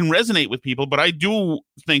 Hopefully it can resonate with people, but I do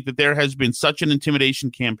think that there has been such an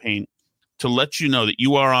intimidation campaign to let you know that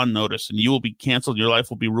you are on notice and you will be canceled. Your life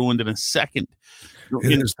will be ruined in a second.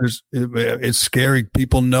 It's scary.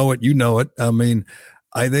 People know it. You know it. I mean,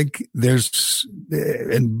 I think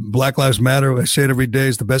and Black Lives Matter, I say it every day,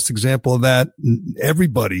 is the best example of that.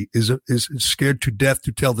 Everybody is scared to death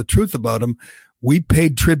to tell the truth about him. We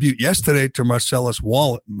paid tribute yesterday to Marcellus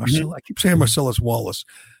Wallace. I keep saying Marcellus Wallace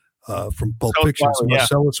from Pulp Fiction.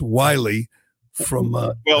 Marcellus Wiley from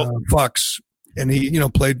Fox. And he,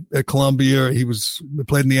 played at Columbia. He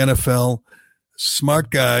played in the NFL. Smart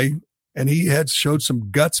guy. And he showed some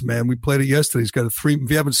guts, man. We played it yesterday. He's got if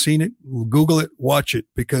you haven't seen it, Google it, watch it,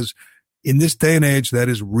 because in this day and age, that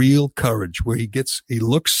is real courage, where he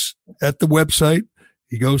looks at the website.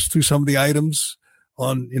 He goes through some of the items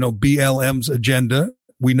on, BLM's agenda.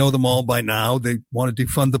 We know them all by now. They want to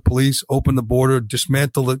defund the police, open the border,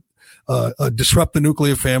 dismantle it, disrupt the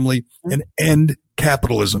nuclear family, and end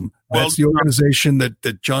capitalism. That's the organization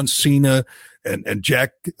that John Cena and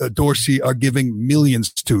Jack Dorsey are giving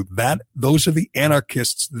millions to. Those are the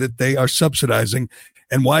anarchists that they are subsidizing.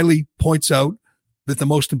 And Wiley points out that the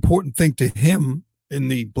most important thing to him in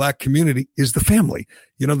the black community is the family,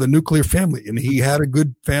 the nuclear family. And he had a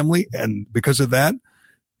good family. And because of that,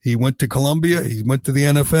 he went to Columbia. He went to the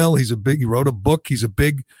NFL. He wrote a book. He's a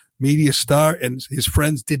big media star, and his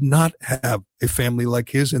friends did not have a family like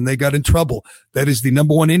his, and they got in trouble. That is the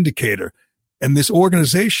number one indicator. And this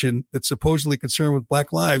organization that's supposedly concerned with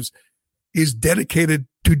Black lives is dedicated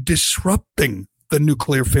to disrupting the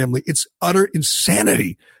nuclear family. It's utter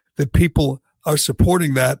insanity that people are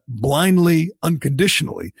supporting that blindly,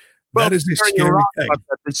 unconditionally. That is a scary thing.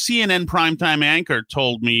 The CNN primetime anchor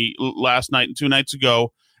told me last night and 2 nights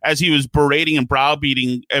ago, as he was berating and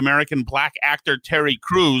browbeating American black actor Terry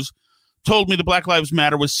Crews, told me the Black Lives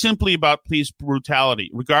Matter was simply about police brutality,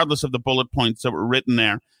 regardless of the bullet points that were written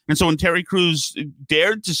there. And so when Terry Crews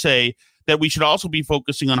dared to say that we should also be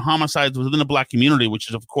focusing on homicides within the black community, which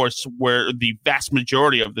is, of course, where the vast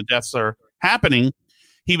majority of the deaths are happening,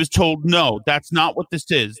 he was told, no, that's not what this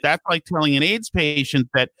is. That's like telling an AIDS patient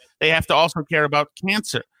that they have to also care about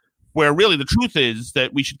cancer, where really the truth is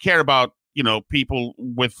that we should care about people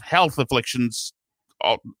with health afflictions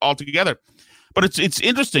altogether. But it's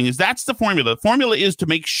interesting, is that's the formula. The formula is to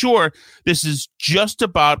make sure this is just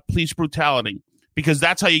about police brutality, because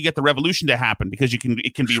that's how you get the revolution to happen, because it can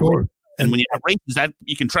be sure. And when you have races, that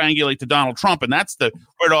you can triangulate to Donald Trump, and that's where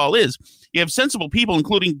it all is. You have sensible people,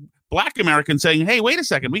 including Black Americans, saying, "Hey, wait a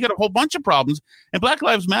second, we got a whole bunch of problems, and Black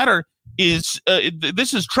Lives Matter is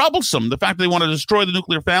this is troublesome. The fact that they want to destroy the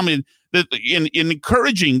nuclear family, in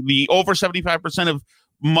encouraging the over 75% of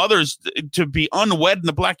mothers to be unwed in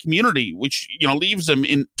the Black community, which leaves them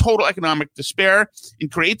in total economic despair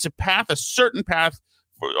and creates a certain path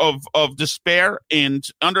of despair and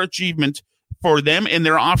underachievement for them and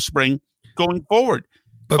their offspring going forward."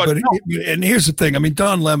 And here's the thing. I mean,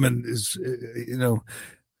 Don Lemon is,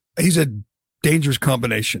 he's a dangerous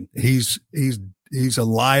combination. He's a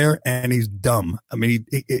liar and he's dumb. I mean,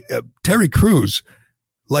 Terry Crews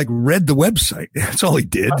read the website. That's all he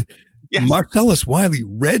did. Yes. Marcellus Wiley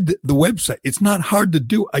read the website. It's not hard to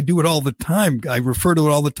do. I do it all the time. I refer to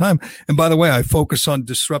it all the time. And by the way, I focus on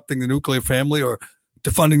disrupting the nuclear family or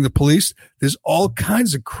defunding the police. There's all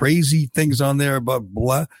kinds of crazy things on there about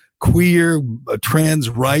queer, trans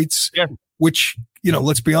rights, which,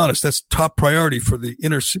 let's be honest, that's top priority for the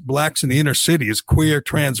blacks in the inner city is queer,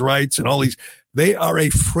 trans rights and all these. They are a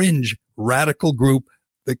fringe radical group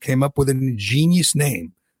that came up with an ingenious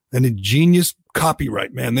name, an ingenious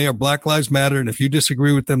copyright, man. They are Black Lives Matter. And if you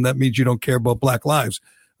disagree with them, that means you don't care about Black lives.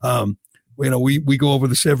 We go over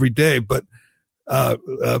this every day, but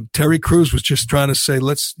Terry Crews was just trying to say,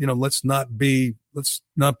 let's not be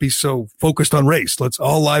so focused on race. Let's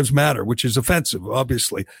all lives matter, which is offensive,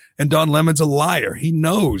 obviously. And Don Lemon's a liar. He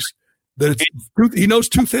knows that he knows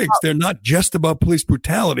two things. They're not just about police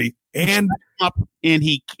brutality and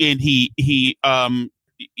he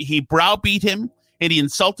browbeat him and he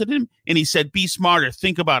insulted him and he said, "Be smarter,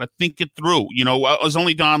 think about it, think it through." It was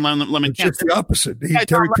only Don Lemon. It's the opposite.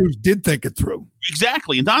 Terry Crews did think it through.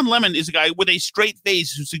 Exactly. And Don Lemon is a guy with a straight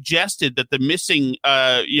face who suggested that the missing,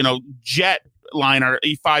 jet liner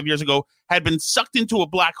 5 years ago had been sucked into a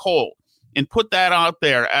black hole and put that out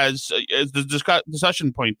there as the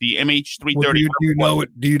discussion point, the MH330. Well,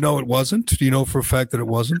 do you know it wasn't? Do you know for a fact that it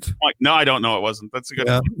wasn't? No, I don't know it wasn't. That's a good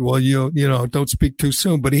point. Well, don't speak too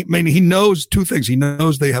soon. But he knows two things. He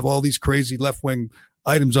knows they have all these crazy left-wing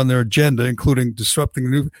items on their agenda, including disrupting the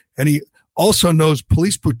new. And he also knows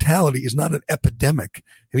police brutality is not an epidemic.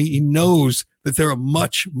 I mean, he knows that there are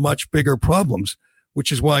much, much bigger problems, which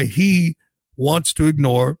is why he wants to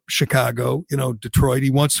ignore Chicago, Detroit.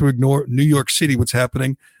 He wants to ignore New York City, what's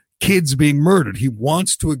happening, kids being murdered. He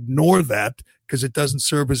wants to ignore that because it doesn't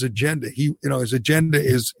serve his agenda. His agenda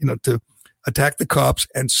is, to attack the cops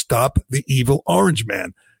and stop the evil orange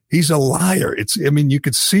man. He's a liar. You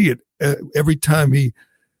could see it every time he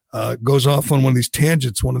goes off on one of these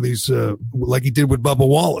tangents, one of these, like he did with Bubba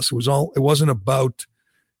Wallace. It wasn't about,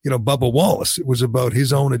 Bubba Wallace. It was about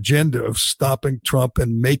his own agenda of stopping Trump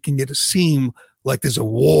and making it seem like there's a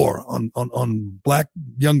war on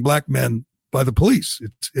young black men by the police.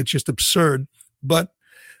 It's just absurd. But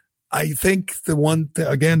I think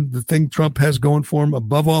the thing Trump has going for him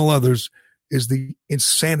above all others is the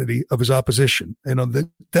insanity of his opposition.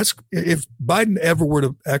 That's if Biden ever were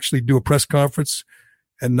to actually do a press conference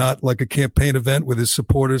and not like a campaign event with his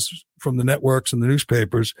supporters from the networks and the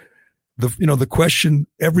newspapers,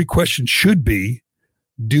 every question should be,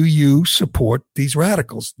 do you support these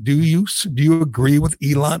radicals? Do you agree with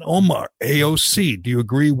Ilhan Omar, AOC? Do you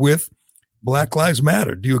agree with Black Lives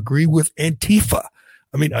Matter? Do you agree with Antifa?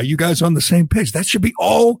 I mean, are you guys on the same page? That should be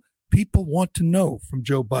all people want to know from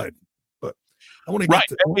Joe Biden. But I want to get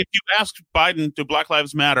if you ask Biden, do Black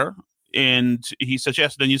Lives Matter? And he says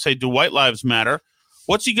yes, then you say, do white lives matter?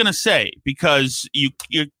 What's he going to say? Because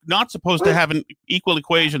you're not supposed to have an equal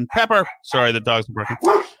equation. Pepper. Sorry, the dog's barking.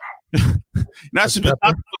 not supposed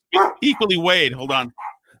to be equally weighed. Hold on.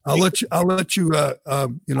 I'll let you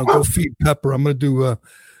go feed Pepper. I'm going to do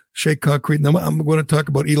Shake Concrete. And then I'm going to talk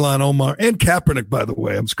about Ilhan Omar and Kaepernick, by the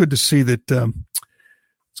way. It's good to see that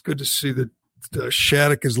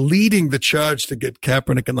Shattuck is leading the charge to get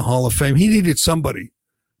Kaepernick in the Hall of Fame. He needed somebody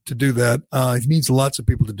to do that. He needs lots of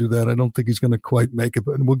people to do that. I don't think he's going to quite make it,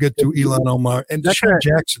 but we'll get to Ilhan Omar and DeSean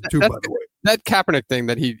Jackson too, by the way. That Kaepernick thing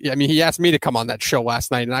that he asked me to come on that show last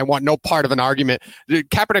night, and I want no part of an argument.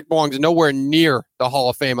 Kaepernick belongs nowhere near the Hall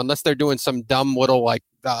of Fame unless they're doing some dumb little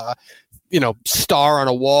star on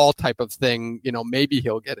a wall type of thing. Maybe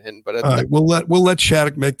he'll get in. But all right, we'll let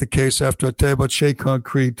Shattuck make the case after I tell you about Shea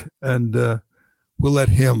Concrete, and we'll let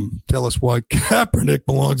him tell us why Kaepernick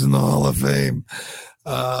belongs in the Hall of Fame.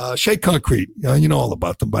 Shea Concrete, you know all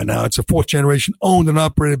about them by now. It's a fourth generation owned and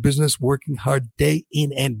operated business working hard day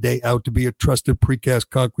in and day out to be a trusted precast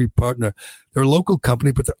concrete partner. They're a local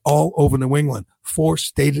company, but they're all over New England. 4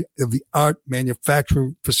 state-of-the-art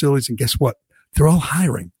manufacturing facilities. And guess what? They're all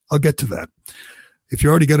hiring. I'll get to that. If you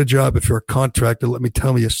already got a job, if you're a contractor, let me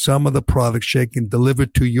tell you some of the products Shake can deliver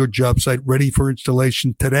to your job site ready for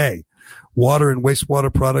installation today. Water and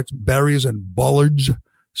wastewater products, barriers and bollards,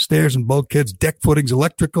 stairs and bulkheads, deck footings,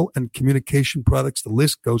 electrical and communication products. The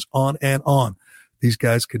list goes on and on. These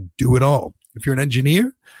guys could do it all. If you're an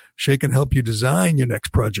engineer, Shake can help you design your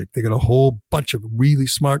next project. They got a whole bunch of really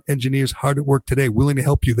smart engineers hard at work today, willing to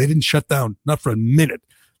help you. They didn't shut down, not for a minute.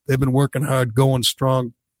 They've been working hard, going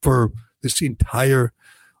strong for this entire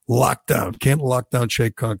lockdown. Can't lock down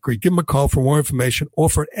Shake Concrete. Give them a call for more information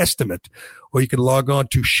or for an estimate, or you can log on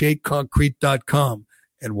to shakeconcrete.com.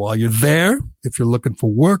 And while you're there, if you're looking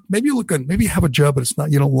for work, maybe you have a job, but it's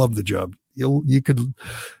not, you don't love the job. You could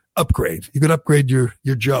upgrade. You could upgrade your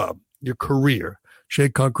job, your career.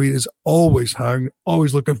 Shake Concrete is always hiring,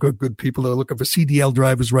 always looking for good people. They're looking for CDL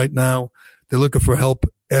drivers right now. They're looking for help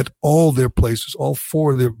at all their places, all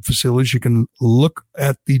 4 of their facilities. You can look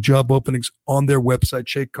at the job openings on their website,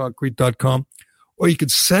 shakeconcrete.com, or you can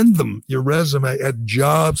send them your resume at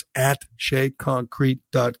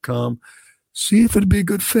jobs@shakeconcrete.com. See if it'd be a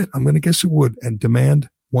good fit. I'm going to guess it would. And demand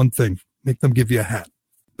one thing, make them give you a hat.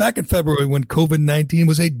 Back in February, when COVID-19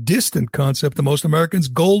 was a distant concept to most Americans,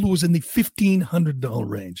 gold was in the $1,500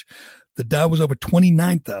 range. The Dow was over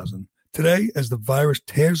 29,000. Today, as the virus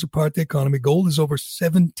tears apart the economy, gold is over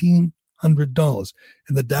 $1,700.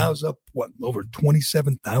 And the Dow's up, over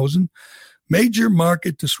 27,000? Major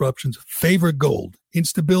market disruptions favor gold.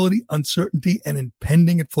 Instability, uncertainty, and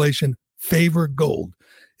impending inflation favor gold.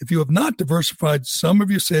 If you have not diversified some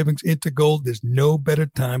of your savings into gold, there's no better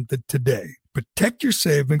time than today. Protect your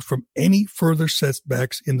savings from any further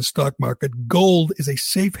setbacks in the stock market. Gold is a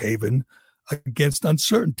safe haven against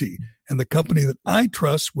uncertainty. And the company that I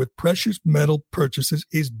trust with precious metal purchases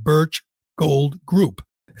is Birch Gold Group.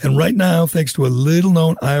 And right now, thanks to a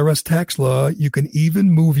little-known IRS tax law, you can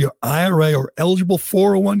even move your IRA or eligible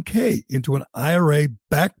 401k into an IRA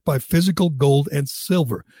backed by physical gold and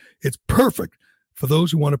silver. It's perfect for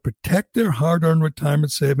those who want to protect their hard-earned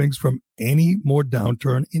retirement savings from any more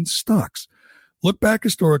downturn in stocks. Look back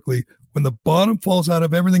historically, when the bottom falls out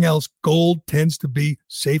of everything else, gold tends to be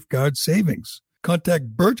safeguard savings.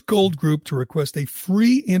 Contact Birch Gold Group to request a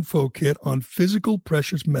free info kit on physical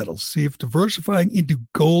precious metals. See if diversifying into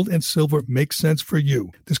gold and silver makes sense for you.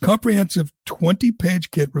 This comprehensive 20-page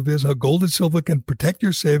kit reveals how gold and silver can protect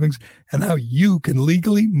your savings and how you can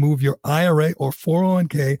legally move your IRA or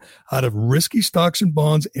 401k out of risky stocks and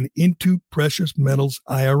bonds and into precious metals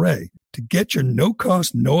IRA. To get your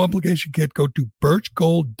no-cost, no-obligation kit, go to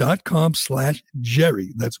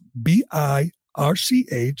birchgold.com/Jerry. That's BIRCH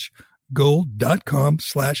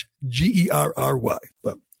gold.com/GERRY.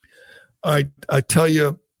 But I tell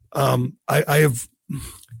you, I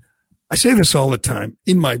say this all the time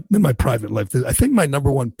in my private life. I think my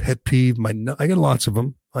number one pet peeve, I got lots of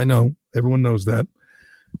them. I know everyone knows that.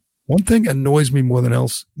 One thing annoys me more than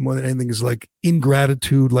anything is like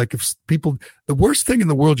ingratitude. Like if people, the worst thing in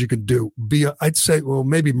the world you could do I'd say, well,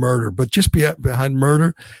 maybe murder, but just behind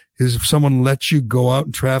murder is if someone lets you go out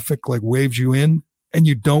in traffic, like waves you in, and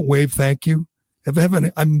you don't wave thank you.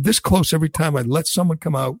 I'm this close every time I let someone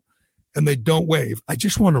come out and they don't wave. I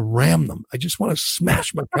just want to ram them. I just want to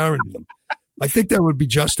smash my car into them. I think that would be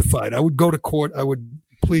justified. I would go to court. I would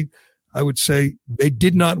plead. I would say they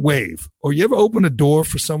did not wave. Or you ever open a door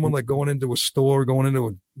for someone like going into a store, going into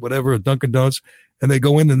a Dunkin' Donuts, and they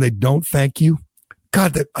go in and they don't thank you?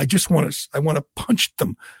 God, I want to punch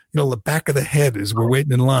them, the back of the head as we're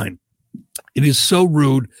waiting in line. It is so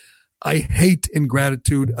rude. I hate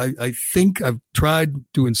ingratitude. I think I've tried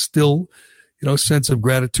to instill, a sense of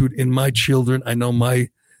gratitude in my children. I know my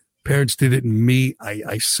parents did it in me.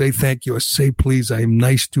 I say thank you. I say please. I am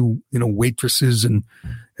nice to, waitresses and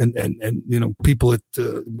people at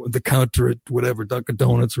the counter at whatever, Dunkin'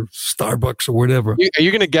 Donuts or Starbucks or whatever. Are you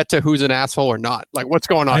going to get to who's an asshole or not? Like what's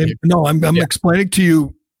going on here? No, I'm explaining to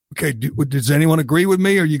you. Okay, does anyone agree with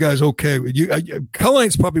me? Or are you guys okay?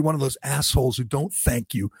 Colin's probably one of those assholes who don't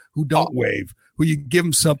thank you, who don't wave, who you give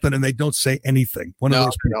them something and they don't say anything. One of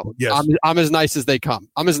those people. No. Yes. I'm as nice as they come.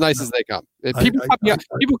 As they come.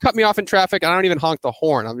 People cut me off in traffic, and I don't even honk the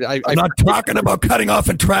horn. I'm not talking about cutting off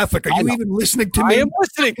in traffic. Are you even listening to me? I am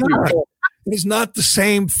listening to you. It is not the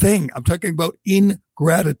same thing. I'm talking about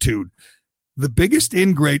ingratitude. The biggest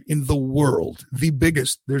ingrate in the world,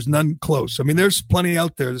 there's none close. I mean, there's plenty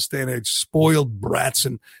out there this day and age, spoiled brats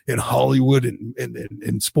in Hollywood and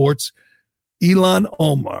in sports. Ilhan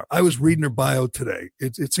Omar, I was reading her bio today.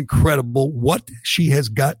 It's incredible what she has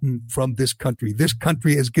gotten from this country. This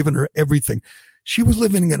country has given her everything. She was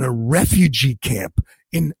living in a refugee camp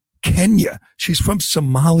in Kenya. She's from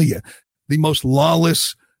Somalia, the most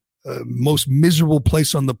lawless most miserable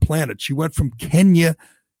place on the planet. She went from Kenya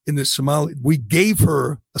in the Somali. We gave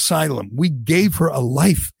her asylum. We gave her a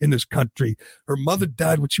life in this country. Her mother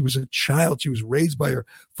died when she was a child. She was raised by her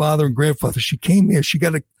father and grandfather. She came here. She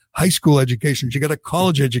got a high school education. She got a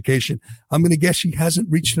college education. I'm going to guess she hasn't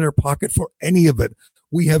reached in her pocket for any of it.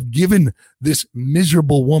 We have given this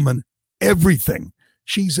miserable woman everything.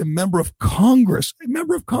 She's a member of Congress,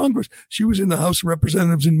 She was in the House of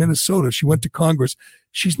Representatives in Minnesota. She went to Congress.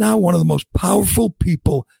 She's now one of the most powerful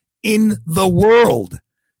people in the world,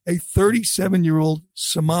 a 37-year-old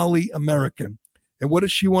Somali American. And what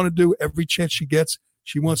does she want to do every chance she gets?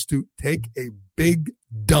 She wants to take a big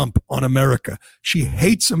dump on America. She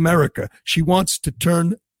hates America. She wants to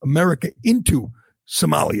turn America into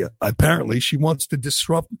Somalia. Apparently, she wants to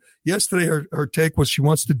disrupt. Yesterday, her take was she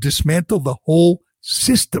wants to dismantle the whole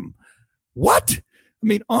system. What? I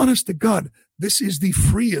mean, honest to God, this is the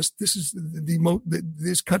freest. This is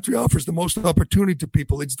this country offers the most opportunity to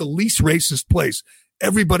people. It's the least racist place.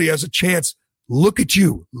 Everybody has a chance. Look at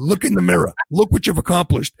you. Look in the mirror. Look what you've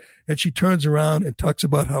accomplished. And she turns around and talks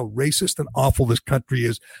about how racist and awful this country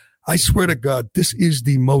is. I swear to God, this is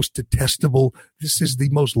the most detestable. This is the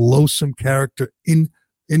most loathsome character in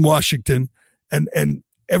Washington. And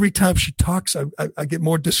every time she talks, I get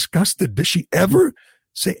more disgusted. Does she ever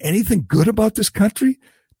say anything good about this country?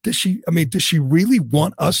 Does she really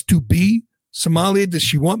want us to be Somalia? Does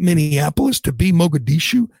she want Minneapolis to be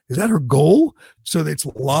Mogadishu? Is that her goal? So that it's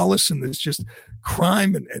lawless and there's just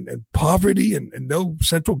crime and poverty and no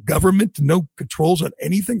central government, no controls on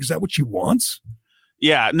anything? Is that what she wants?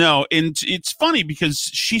 Yeah, no. And it's funny because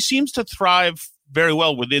she seems to thrive very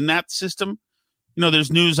well within that system. You know,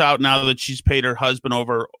 there's news out now that she's paid her husband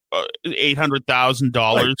over $800,000.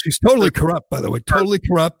 Right. She's totally corrupt, by the way, totally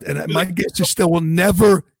corrupt. And my guess is still will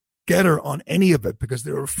never get her on any of it because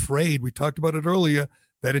they're afraid. We talked about it earlier,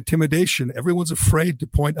 that intimidation. Everyone's afraid to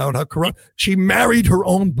point out how corrupt. She married her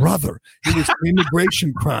own brother. It was an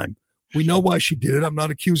immigration crime. We know why she did it. I'm not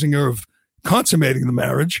accusing her of consummating the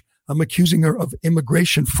marriage. I'm accusing her of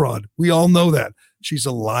immigration fraud. We all know that. She's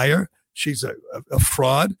a liar. She's a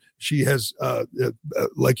fraud. She has,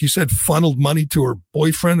 like you said, funneled money to her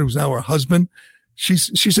boyfriend, who's now her husband.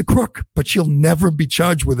 She's a crook, but she'll never be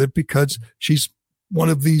charged with it because she's one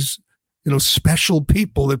of these, special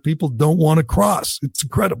people that people don't want to cross. It's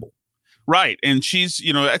incredible. Right. And she's,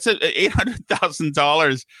 that's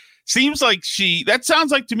 $800,000. Seems like that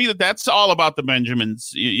sounds like to me that's all about the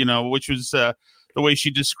Benjamins, which was, the way she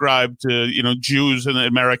described, Jews in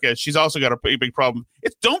America. She's also got a pretty big problem.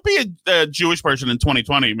 Don't be a Jewish person in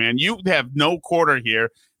 2020, man. You have no quarter here.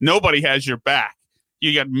 Nobody has your back.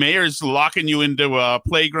 You got mayors locking you into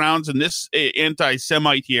playgrounds, and this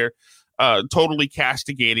anti-Semite here totally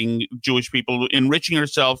castigating Jewish people, enriching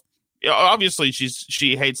herself. Obviously,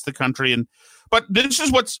 she hates the country, but this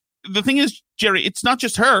is the thing is, Jerry. It's not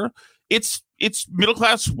just her. It's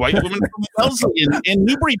middle-class white women from Wellesley and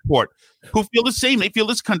Newburyport who feel the same. They feel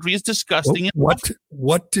this country is disgusting.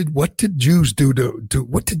 What did Jews do to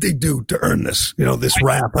what did they do to earn this? This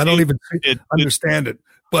rap. I don't even understand it.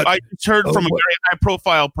 But I just heard from a very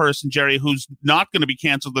high-profile person, Jerry, who's not going to be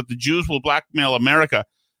canceled, that the Jews will blackmail America.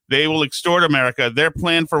 They will extort America. Their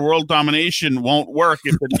plan for world domination won't work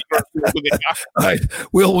if the All right.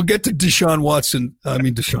 We'll get to Deshaun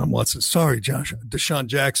Watson. Sorry, Josh. DeSean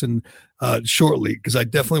Jackson shortly, because I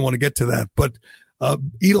definitely want to get to that. But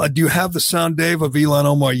Ilhan, do you have the sound, Dave, of Ilhan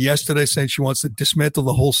Omar yesterday saying she wants to dismantle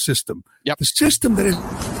the whole system? Yep. The system that is.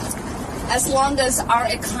 As long as our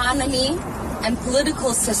economy and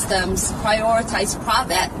political systems prioritize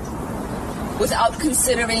profit without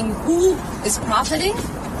considering who is profiting,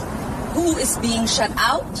 who is being shut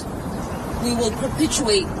out, we will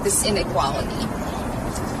perpetuate this inequality.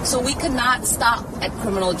 So we cannot stop at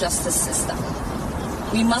criminal justice system.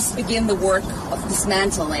 We must begin the work of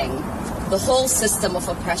dismantling the whole system of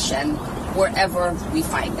oppression wherever we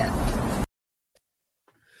find it.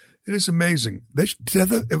 It is amazing.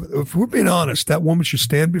 If we're being honest, that woman should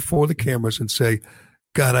stand before the cameras and say,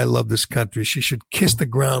 God, I love this country. She should kiss the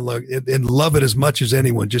ground and love it as much as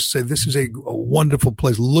anyone. Just say, this is a wonderful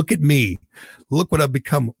place. Look at me. Look what I've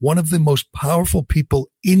become. One of the most powerful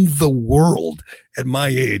people in the world at my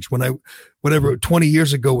age. When 20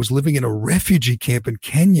 years ago, was living in a refugee camp in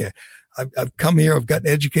Kenya. I've come here. I've gotten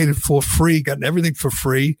educated for free, gotten everything for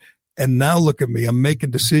free. And now look at me. I'm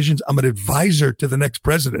making decisions. I'm an advisor to the next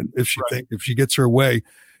president if she gets her way.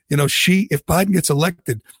 If Biden gets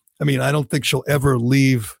elected, I don't think she'll ever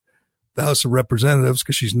leave the House of Representatives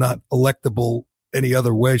because she's not electable any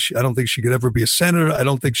other way. I don't think she could ever be a senator. I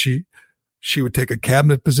don't think she would take a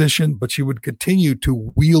cabinet position, but she would continue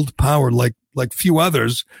to wield power like few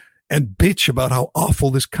others and bitch about how awful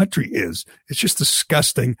this country is. It's just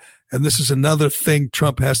disgusting. And this is another thing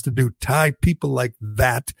Trump has to do, tie people like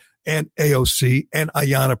that and AOC and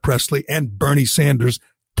Ayanna Pressley and Bernie Sanders,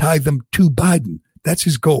 tie them to Biden. That's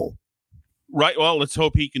his goal. Right. Well, let's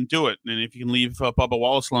hope he can do it. And if you can leave Bubba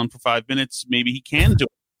Wallace alone for 5 minutes, maybe he can do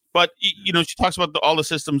it. But, you know, she talks about all the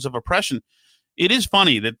systems of oppression. It is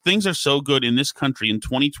funny that things are so good in this country in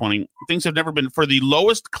 2020. Things have never been for the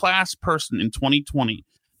lowest class person in 2020,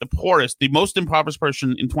 the poorest, the most impoverished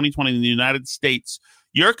person in 2020 in the United States.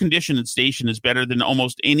 Your condition and station is better than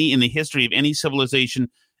almost any in the history of any civilization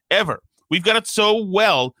ever. We've got it so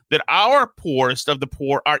well that our poorest of the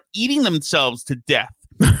poor are eating themselves to death.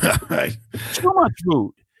 Right. Too much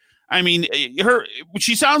food. I mean,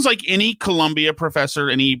 she sounds like any Columbia professor,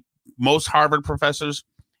 any most Harvard professors,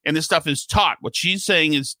 and this stuff is taught. What she's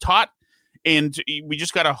saying is taught, and we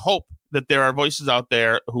just got to hope that there are voices out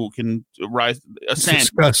there who can ascend.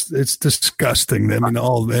 It's disgusting. I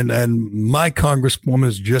mean, and my congresswoman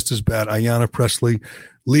is just as bad. Ayanna Pressley,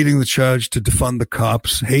 leading the charge to defund the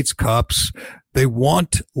cops, hates cops. They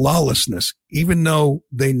want lawlessness, even though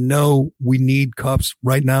they know we need cops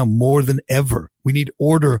right now more than ever. We need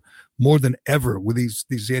order more than ever. With these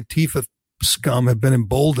Antifa scum have been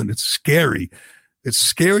emboldened. It's scary. It's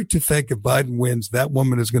scary to think if Biden wins, that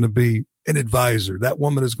woman is going to be an advisor. That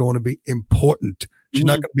woman is going to be important. She's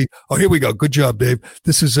not going to be, oh, here we go. Good job, Dave.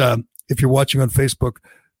 This is, if you're watching on Facebook,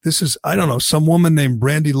 this is, I don't know, some woman named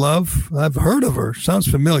Brandy Love. I've heard of her. Sounds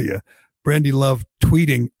familiar. Brandy Love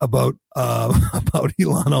tweeting about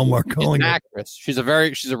Ilhan Omar calling her an actress. She's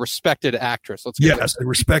a respected actress. Yes, a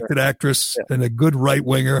respected actress and a good right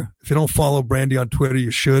winger. If you don't follow Brandy on Twitter,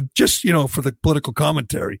 you should. Just, you know, for the political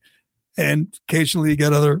commentary. And occasionally you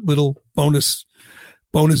get other little bonus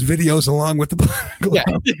videos along with the political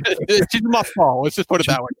commentary. She's a must follow. Let's just put it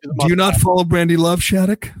that way. Do you not follow Brandy Love,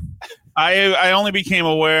 Shattuck? I only became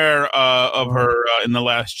aware of her in the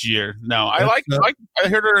last year. No, I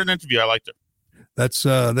heard her in an interview. I liked her. That's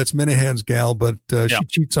Minahan's gal, but she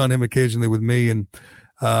cheats on him occasionally with me, and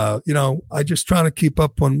you know, I just trying to keep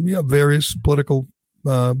up on various political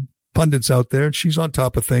pundits out there. And she's on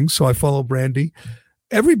top of things, so I follow Brandy.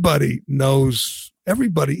 Everybody knows.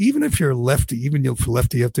 Everybody, even if you're a lefty, even if you're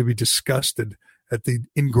lefty, you have to be disgusted at the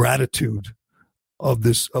ingratitude of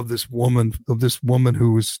this woman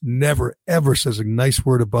who is never ever says a nice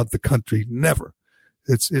word about the country. Never.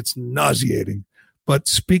 It's nauseating. But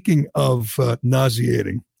speaking of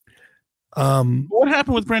nauseating, what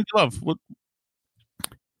happened with Brandy Love? What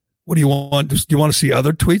do you want? Do you want to see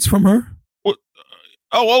other tweets from her?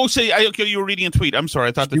 Okay, you were reading a tweet. I'm sorry.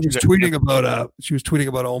 I thought that she was tweeting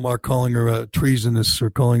about Omar calling her treasonous or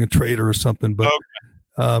calling a traitor or something. But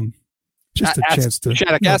just a chance to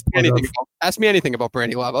Shattuck, ask me anything about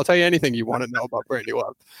Brandy Love. I'll tell you anything you want to know about Brandy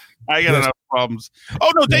Love. I got enough problems.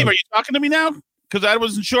 Oh no, Dave, are you talking to me now? Because I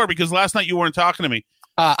wasn't sure because last night you weren't talking to me.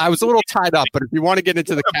 I was a little tied up, but if you want to get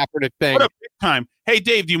into the Kaepernick thing. What a big time. Hey,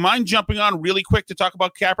 Dave, do you mind jumping on really quick to talk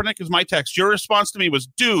about Kaepernick? Is my text. Your response to me was,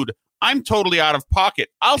 dude, I'm totally out of pocket.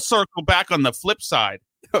 I'll circle back on the flip side.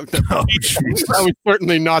 That was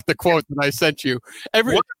certainly not the quote that I sent you.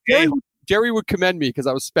 Jerry would commend me because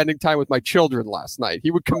I was spending time with my children last night.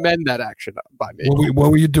 He would commend that action by me.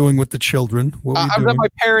 What were you doing with the children? I was at my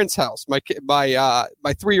parents' house. My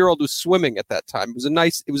 3-year-old was swimming at that time. It was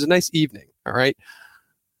a nice evening. All right.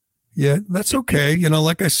 Yeah, that's okay. You know,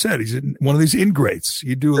 like I said, he's one of these ingrates.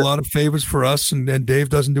 You do a lot of favors for us, and Dave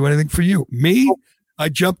doesn't do anything for you. Me, I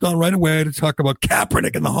jumped on right away to talk about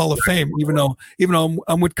Kaepernick in the Hall of Fame, even though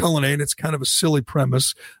I'm with Colin, and it's kind of a silly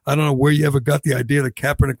premise. I don't know where you ever got the idea that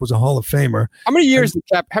Kaepernick was a Hall of Famer. How many years did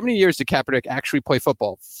Kaepernick actually play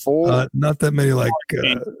football? 4? Not that many.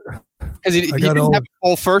 Because he didn't have a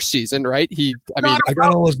full first season, right? I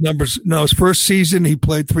got all his numbers. No, his first season he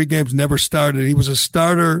played 3 games, never started. He was a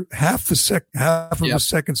starter half of the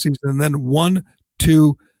second season, and then 1,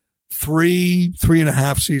 2, 3,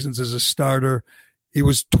 3.5 seasons as a starter. He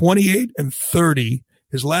was 28 and 30.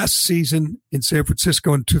 His last season in San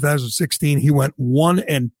Francisco in 2016, he went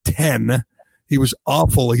 1-10. He was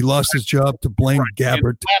awful. He lost his job to Blaine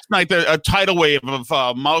Gabbert. Last night, a tidal wave of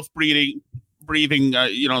mouth breathing,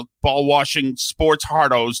 ball washing sports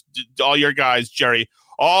hardos. All your guys, Jerry,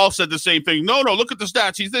 all said the same thing. No, look at the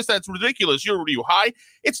stats. He's this. That's ridiculous. Are you high?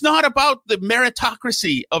 It's not about the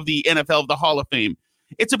meritocracy of the NFL, of the Hall of Fame.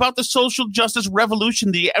 It's about the social justice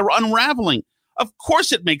revolution, the unraveling. Of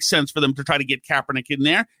course, it makes sense for them to try to get Kaepernick in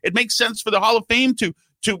there. It makes sense for the Hall of Fame to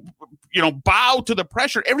bow to the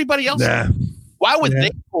pressure. Everybody else, why would they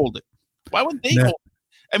hold it? Why would they hold it?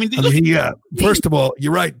 I mean, first of all,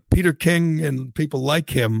 you're right. Peter King and people like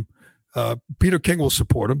him, Peter King will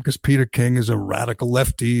support him because Peter King is a radical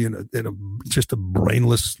lefty and just a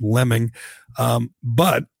brainless lemming.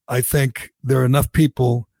 But I think there are enough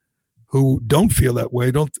people who don't feel that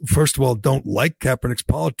way. First of all, don't like Kaepernick's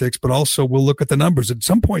politics, but also will look at the numbers. At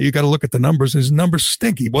some point, you got to look at the numbers. His numbers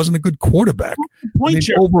stink. He wasn't a good quarterback.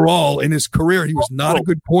 Overall, in his career, he was not a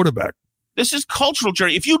good quarterback. This is cultural,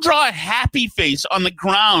 Jerry. If you draw a happy face on the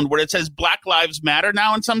ground where it says Black Lives Matter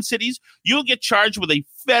now in some cities, you'll get charged with a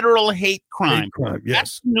federal hate crime. Yes.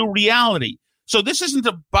 That's the new reality. So this isn't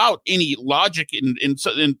about any logic in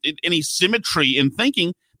any symmetry in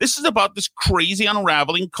thinking. This is about this crazy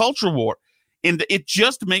unraveling culture war. And it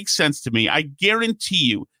just makes sense to me. I guarantee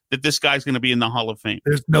you that this guy's going to be in the Hall of Fame.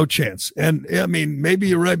 There's no chance. And I mean, maybe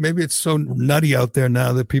you're right. Maybe it's so nutty out there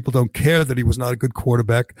now that people don't care that he was not a good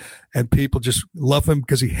quarterback and people just love him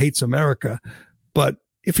because he hates America. But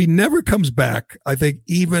if he never comes back, I think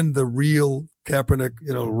even the real Kaepernick,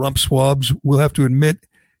 rump swabs will have to admit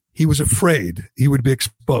he was afraid he would be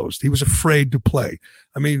exposed. He was afraid to play.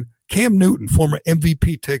 I mean, Cam Newton, former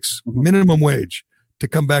MVP, takes minimum wage to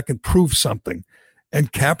come back and prove something.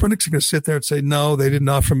 And Kaepernick's going to sit there and say, no, they didn't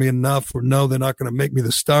offer me enough, or no, they're not going to make me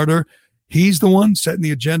the starter. He's the one setting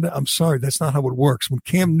the agenda. I'm sorry, that's not how it works. When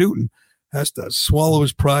Cam Newton has to swallow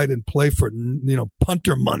his pride and play for,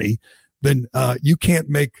 punter money, then you can't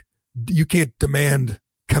command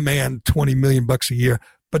 $20 million a year.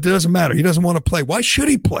 But it doesn't matter. He doesn't want to play. Why should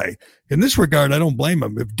he play? In this regard, I don't blame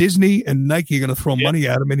him. If Disney and Nike are going to throw money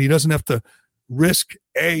at him and he doesn't have to risk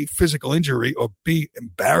A, physical injury, or B,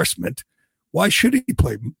 embarrassment, why should he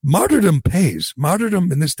play? Martyrdom pays. Martyrdom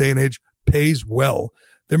in this day and age pays well.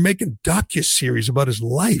 They're making docuseries about his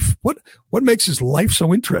life. What makes his life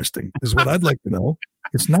so interesting is what I'd like to know.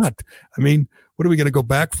 It's not. I mean, what are we going to go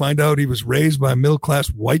back, find out he was raised by a middle-class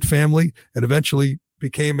white family and eventually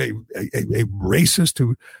became a racist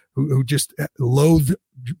who just loathed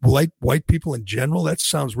white people in general? That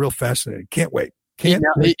sounds real fascinating. Can't wait.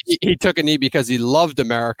 He took a knee because he loved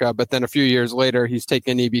America, but then a few years later, he's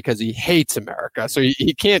taking a knee because he hates America. So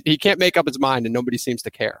he can't make up his mind, and nobody seems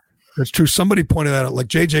to care. That's true. Somebody pointed that out, like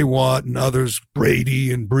J.J. Watt and others,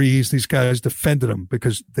 Brady and Brees. These guys defended him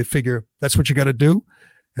because they figure that's what you got to do,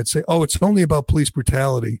 and say, "Oh, it's only about police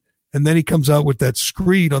brutality." And then he comes out with that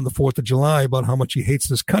screed on the 4th of July about how much he hates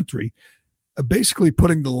this country, basically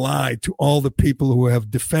putting the lie to all the people who have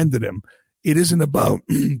defended him. It isn't about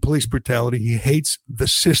police brutality. He hates the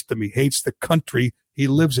system. He hates the country he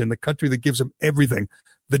lives in, the country that gives him everything.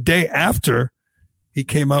 The day after he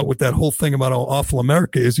came out with that whole thing about how awful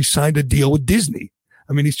America is, he signed a deal with Disney.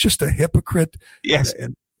 I mean, he's just a hypocrite, yes,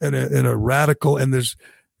 and a radical. And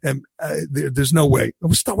there's no way.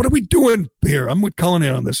 Stop. What are we doing here? I'm with Colin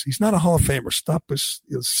on this. He's not a Hall of Famer. Stop this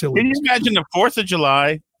silly. Can you imagine the 4th of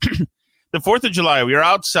July? The 4th of July, we are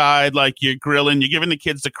outside, like you're grilling, you're giving the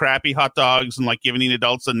kids the crappy hot dogs and like giving the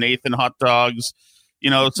adults the Nathan hot dogs.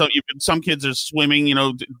 Some kids are swimming.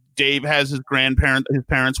 Dave has his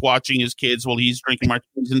parents watching his kids while he's drinking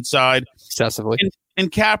martinis inside. Excessively.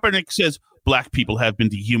 And Kaepernick says, Black people have been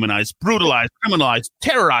dehumanized, brutalized, criminalized,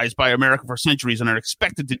 terrorized by America for centuries and are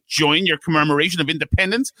expected to join your commemoration of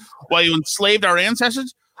independence while you enslaved our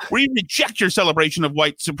ancestors. We reject your celebration of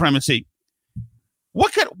white supremacy.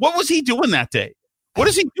 What was he doing that day? What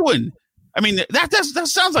is he doing? I mean, that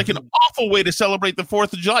sounds like an awful way to celebrate the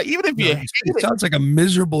 4th of July, even if you hate it. It sounds like a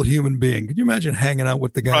miserable human being. Could you imagine hanging out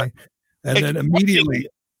with the guy? Right. And then immediately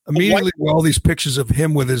were all these pictures of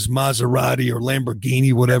him with his Maserati or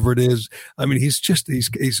Lamborghini, whatever it is. I mean, he's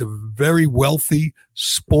a very wealthy,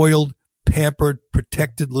 spoiled, pampered,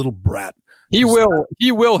 protected little brat. He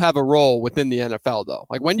will have a role within the NFL, though.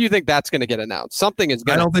 Like, when do you think that's going to get announced? Something is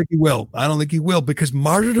going to. I don't think he will because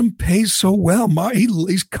martyrdom pays so well.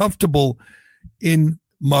 He's comfortable in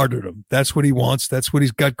martyrdom. That's what he wants. That's what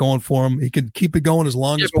he's got going for him. He can keep it going as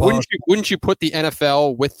long as possible. Wouldn't you put the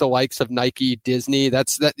NFL with the likes of Nike, Disney?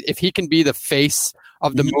 That if he can be the face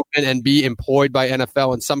of the movement and be employed by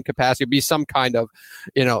NFL in some capacity, be some kind of,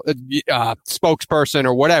 spokesperson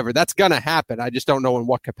or whatever, that's going to happen. I just don't know in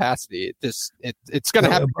what capacity. It's going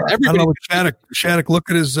to happen. I don't know. Shattuck, look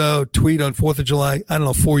at his tweet on 4th of July. I don't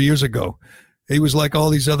know, 4 years ago. He was like all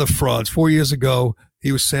these other frauds. 4 years ago,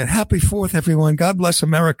 he was saying, "Happy 4th, everyone. God bless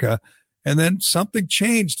America." And then something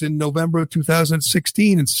changed in November of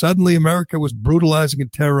 2016, and suddenly America was brutalizing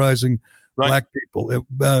and terrorizing Black people.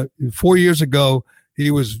 4 years ago, he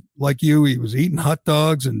was like you. He was eating hot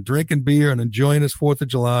dogs and drinking beer and enjoying his 4th of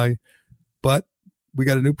July. But we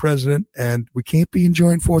got a new president, and we can't be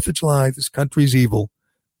enjoying 4th of July. This country's evil.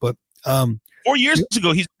 But 4 years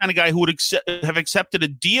ago, he's the kind of guy who would have accepted a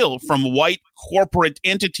deal from white corporate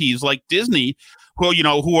entities like Disney,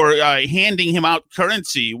 who are handing him out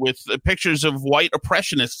currency with pictures of white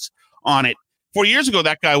oppressionists on it. 4 years ago,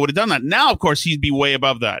 that guy would have done that. Now, of course, he'd be way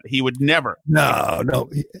above that. He would never. No.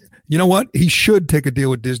 You know what? He should take a deal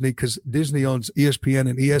with Disney because Disney owns ESPN,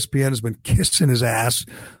 and ESPN has been kissing his ass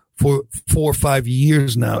for 4 or 5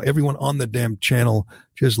 years now. Everyone on the damn channel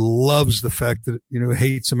just loves the fact that,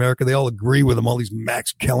 hates America. They all agree with him, all these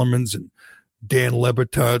Max Kellermans and Dan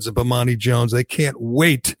Lebertards and Bomani Jones. They can't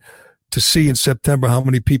wait to see in September how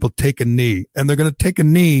many people take a knee. And they're going to take a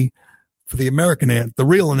knee for the American anthem, the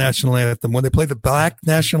real national anthem. When they play the black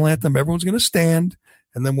national anthem, everyone's going to stand.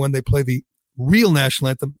 And then when they play the real national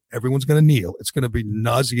anthem, everyone's going to kneel. It's going to be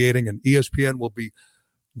nauseating, and ESPN will be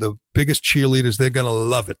the biggest cheerleaders. They're going to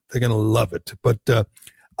love it. They're going to love it. But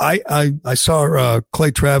I saw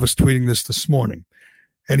Clay Travis tweeting this morning,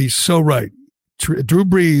 and he's so right. Drew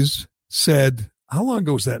Brees said, how long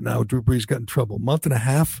ago was that now? Drew Brees got in trouble, month and a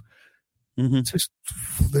half. Mm-hmm. It's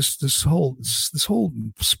just this whole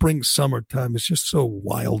spring summer time is just so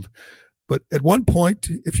wild. But at one point,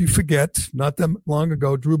 if you forget, not that long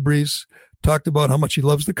ago, Drew Brees talked about how much he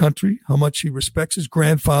loves the country, how much he respects his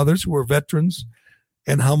grandfathers who are veterans,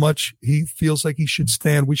 and how much he feels like we should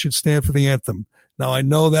stand for the anthem. Now, I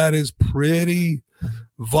know that is pretty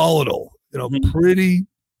volatile, pretty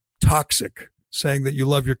toxic, saying that you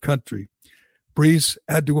love your country. Brees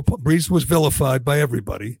was vilified by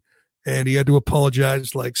everybody, and he had to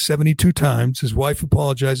apologize like 72 times. His wife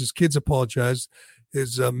apologized, his kids apologized,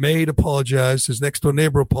 his maid apologized, his next door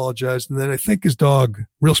neighbor apologized, and then I think his dog,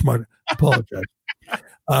 real smart, apologized.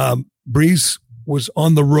 Brees was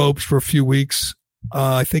on the ropes for a few weeks.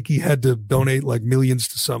 I think he had to donate like millions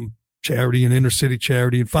to some charity, an inner city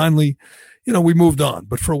charity. And finally, we moved on.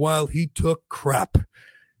 But for a while, he took crap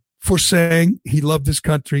for saying he loved his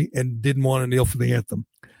country and didn't want to kneel for the anthem.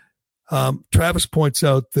 Travis points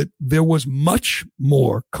out that there was much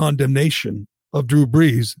more condemnation of Drew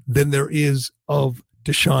Brees than there is of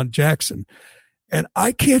DeSean Jackson. And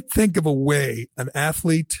I can't think of a way an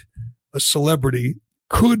athlete, a celebrity,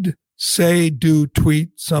 could say, do, tweet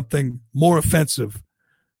something more offensive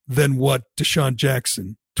than what DeSean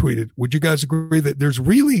Jackson tweeted. Would you guys agree that there's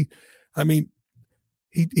really,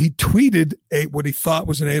 he tweeted what he thought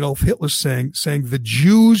was an Adolf Hitler saying the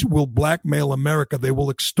Jews will blackmail America. They will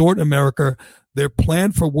extort America. Their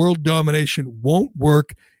plan for world domination won't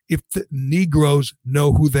work if the Negroes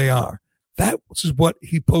know who they are. That is what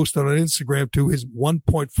he posted on Instagram to his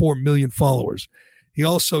 1.4 million followers. He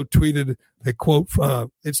also tweeted a quote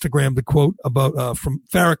from Instagram, the quote about from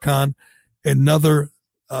Farrakhan, another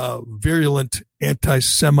virulent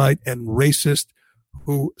anti-Semite and racist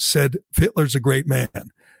who said Hitler's a great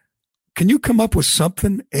man. Can you come up with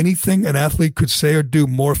something, anything an athlete could say or do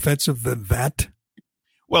more offensive than that?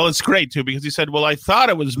 Well, it's great, too, because he said, well, I thought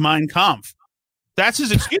it was Mein Kampf. That's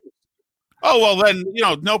his excuse. Oh, well, then,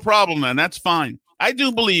 no problem, then. That's fine. I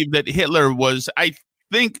do believe that Hitler was, I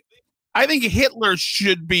think Hitler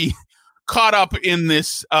should be caught up in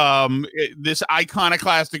this this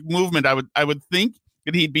iconoclastic movement. I would think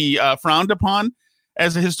that he'd be frowned upon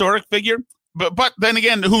as a historic figure. But then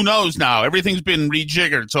again, who knows now? Everything's been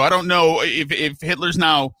rejiggered. So I don't know if Hitler's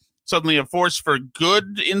now suddenly a force for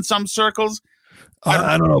good in some circles.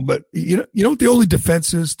 I don't know. But you know what the only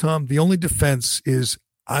defense is, Tom? The only defense is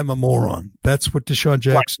I'm a moron. That's what DeSean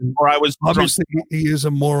Jackson. Right. Or I was obviously he is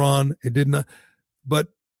a moron. It didn't. But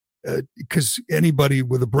because anybody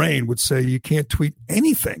with a brain would say you can't tweet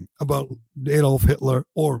anything about Adolf Hitler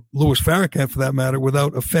or Louis Farrakhan for that matter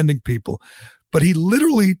without offending people. But he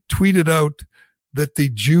literally tweeted out that the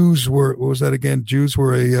Jews were, what was that again? Jews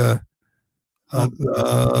were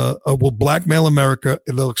will blackmail America.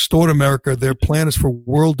 They'll extort America. Their plan is for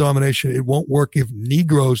world domination. It won't work if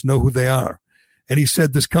Negroes know who they are. And he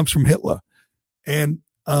said this comes from Hitler. And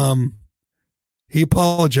he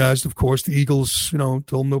apologized, of course. The Eagles,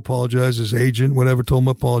 told him to apologize. His agent, whatever, told him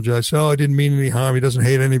to apologize. So, I didn't mean any harm. He doesn't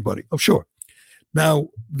hate anybody. Oh, sure. Now,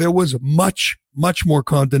 there was much, much more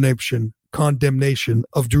condemnation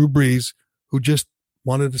of Drew Brees, who just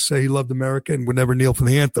wanted to say he loved America and would never kneel for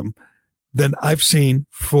the anthem, than I've seen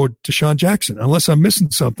for DeSean Jackson. Unless I'm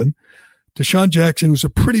missing something. DeSean Jackson, who's a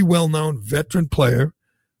pretty well-known veteran player,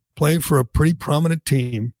 playing for a pretty prominent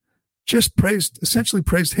team, just essentially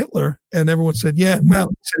praised Hitler, and everyone said, yeah, well,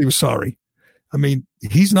 he said he was sorry. I mean,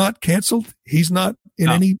 he's not canceled. He's not in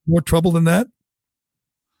any more trouble than that.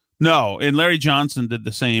 No, and Larry Johnson did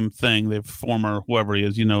the same thing. The former, whoever he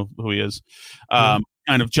is, you know who he is, kind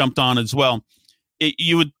of jumped on as well.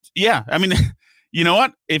 You know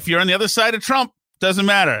what? If you're on the other side of Trump, Doesn't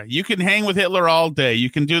matter. You can hang with Hitler all day. You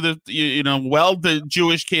can do weld the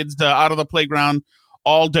Jewish kids out of the playground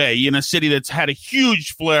all day in a city that's had a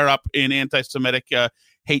huge flare up in anti-Semitic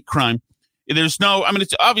hate crime. There's no, I mean,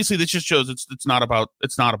 it's obviously this just shows it's not about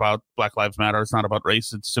Black Lives Matter. It's not about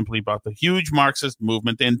race. It's simply about the huge Marxist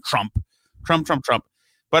movement and Trump.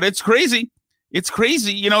 But it's crazy. It's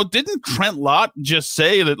crazy. Didn't Trent Lott just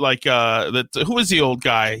say that that who was the old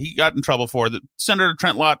guy he got in trouble for? That Senator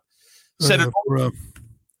Trent Lott said it.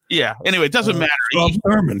 Yeah. Anyway, it doesn't matter. Strom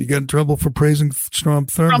Thurmond. He got in trouble for praising Strom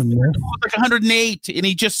Thurmond. Was like 108, and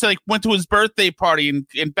he just went to his birthday party and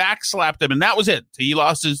backslapped him, and that was it. He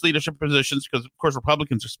lost his leadership positions because, of course,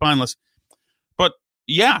 Republicans are spineless. But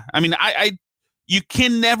yeah, I mean, you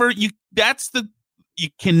can never give in.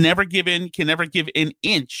 Can never give an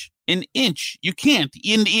inch. You can't.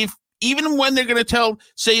 Even when they're going to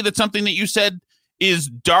say that something that you said is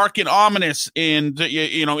dark and ominous and,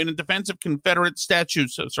 in a defense of Confederate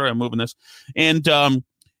statues. So, sorry, I'm moving this. And,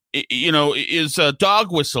 is a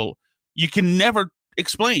dog whistle. You can never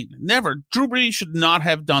explain. Never. Drew Brees should not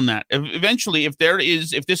have done that. Eventually, if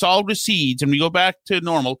this all recedes and we go back to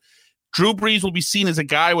normal, Drew Brees will be seen as a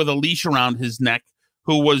guy with a leash around his neck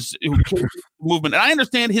who killed the movement. And I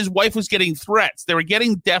understand his wife was getting threats. They were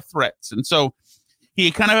getting death threats. And so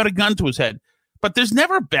he kind of had a gun to his head. But there's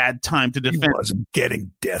never a bad time to defend. He wasn't getting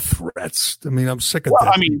death threats. I mean, I'm sick of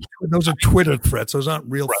that. I mean, those are Twitter threats. Those aren't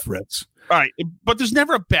real threats. All right, but there's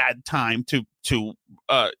never a bad time to you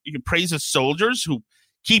can praise the soldiers who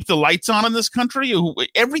keep the lights on in this country.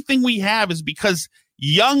 Everything we have is because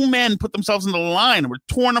young men put themselves in the line and we're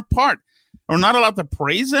torn apart. We're not allowed to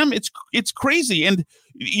praise them. It's crazy, and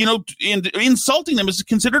and insulting them is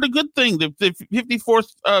considered a good thing. The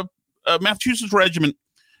 54th Massachusetts Regiment.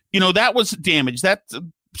 That was damaged. That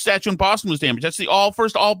statue in Boston was damaged. That's the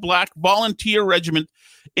first all-black volunteer regiment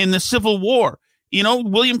in the Civil War.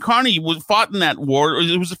 William Carney fought in that war.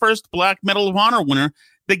 It was the first Black Medal of Honor winner.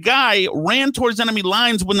 The guy ran towards enemy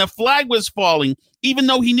lines when the flag was falling, even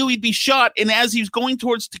though he knew he'd be shot. And as he was going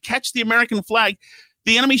towards to catch the American flag,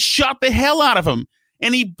 the enemy shot the hell out of him.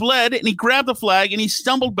 And he bled, and he grabbed the flag, and he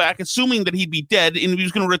stumbled back, assuming that he'd be dead, and he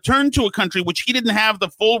was going to return to a country which he didn't have the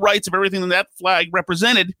full rights of everything that flag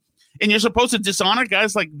represented. And you're supposed to dishonor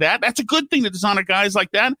guys like that? That's a good thing to dishonor guys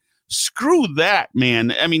like that? Screw that,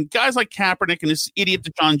 man. I mean, guys like Kaepernick and this idiot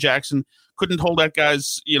DeSean Jackson couldn't hold that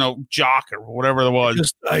guy's, jock or whatever it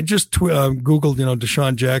was. I just Googled,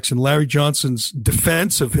 DeSean Jackson, Larry Johnson's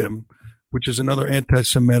defense of him, which is another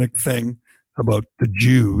anti-Semitic thing about the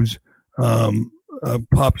Jews,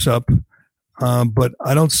 pops up. But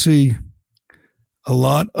I don't see a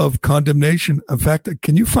lot of condemnation. In fact,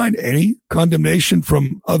 can you find any condemnation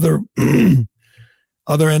from other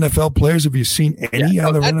NFL players? Have you seen any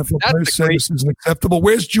other NFL players say this is unacceptable?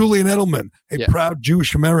 Where's Julian Edelman, a proud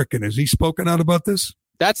Jewish American? Has he spoken out about this?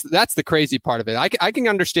 That's the crazy part of it. I can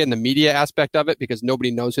understand the media aspect of it because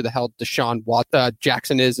nobody knows who the hell DeSean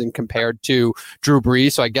Jackson is and compared to Drew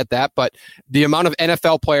Brees, so I get that. But the amount of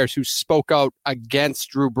NFL players who spoke out against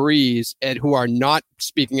Drew Brees and who are not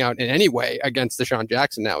speaking out in any way against DeSean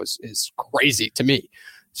Jackson now is crazy to me.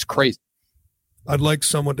 It's crazy. I'd like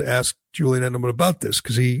someone to ask Julian Edelman about this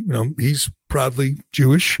because he's proudly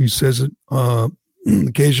Jewish. He says it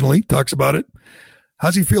occasionally, talks about it.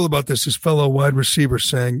 How's he feel about this? His fellow wide receiver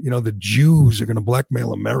saying, the Jews are going to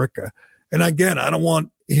blackmail America. And again, I don't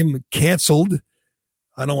want him canceled.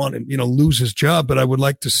 I don't want him, lose his job, but I would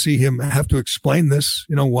like to see him have to explain this.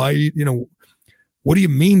 Why, what do you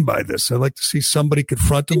mean by this? I'd like to see somebody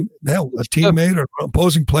confront him. Hell, a teammate or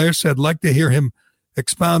opposing player said, I'd like to hear him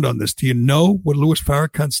expound on this. Do you know what Louis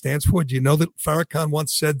Farrakhan stands for? Do you know that Farrakhan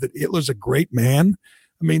once said that Hitler's a great man?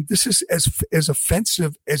 I mean, this is as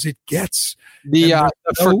offensive as it gets. No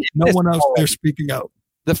one else there speaking out.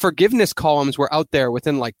 The forgiveness columns were out there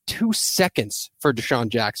within 2 seconds for DeSean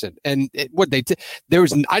Jackson, and I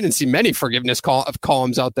didn't see many forgiveness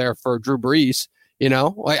columns out there for Drew Brees.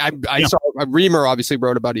 I saw Reamer obviously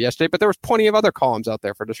wrote about it yesterday, but there was plenty of other columns out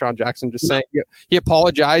there for DeSean Jackson just saying he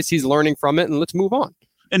apologized, he's learning from it, and let's move on.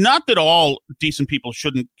 And not that all decent people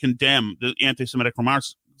shouldn't condemn the anti-Semitic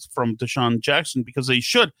remarks from DeSean Jackson, because they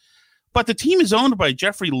should. But the team is owned by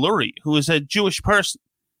Jeffrey Lurie, who is a Jewish person.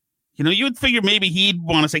 You would figure maybe he'd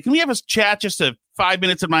want to say, can we have a chat just 5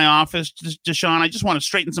 minutes at my office, DeSean? I just want to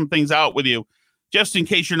straighten some things out with you, just in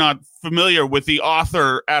case you're not familiar with the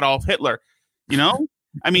author Adolf Hitler.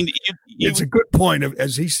 I mean, it's a good point.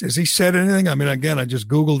 Has he said anything? I mean, again, I just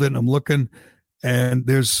Googled it and I'm looking, and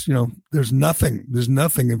there's nothing. There's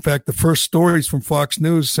nothing. In fact, the first stories from Fox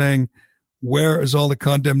News saying, where is all the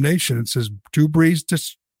condemnation? It says Drew Brees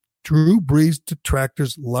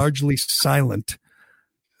detractors largely silent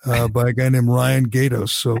by a guy named Ryan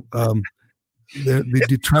Gatos. So the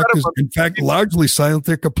detractors, in fact, largely silent.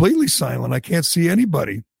 They're completely silent. I can't see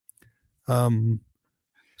anybody.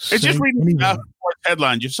 It's just reading the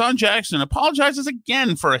headline. DeSean Jackson apologizes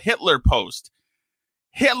again for a Hitler post.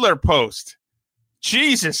 Hitler post.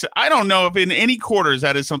 Jesus, I don't know if in any quarters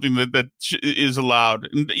that is something that is allowed.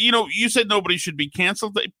 You know, you said nobody should be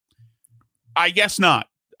canceled. I guess not.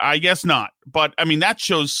 But, I mean, that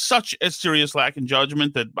shows such a serious lack in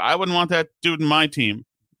judgment that I wouldn't want that dude in my team.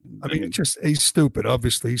 I mean, he's stupid.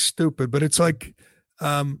 Obviously, he's stupid. But it's like,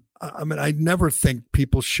 I mean, I never think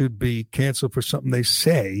people should be canceled for something they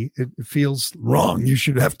say. It feels wrong. You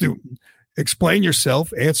should have to explain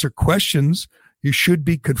yourself, answer questions. You should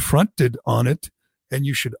be confronted on it. And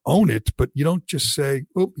you should own it, but you don't just say,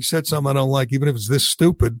 oh, you said something I don't like, even if it's this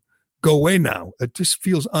stupid, go away now. It just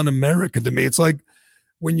feels un-American to me. It's like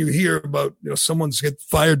when you hear about, you know, someone's get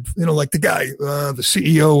fired, you know, like the guy, the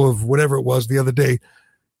CEO of whatever it was the other day,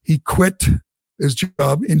 he quit his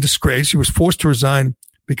job in disgrace. He was forced to resign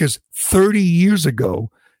because 30 years ago,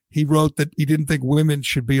 he wrote that he didn't think women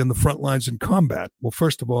should be on the front lines in combat. Well,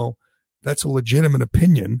 first of all, that's a legitimate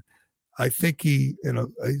opinion. I think he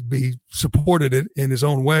supported it in his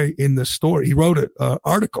own way in this story. He wrote an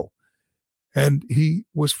article, and he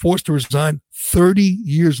was forced to resign 30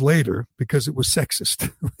 years later because it was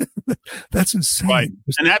sexist. That's insane. Right.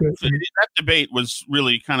 And that debate was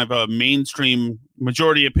really kind of a mainstream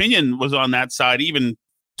majority opinion was on that side, even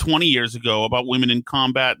 20 years ago, about women in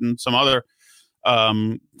combat and some other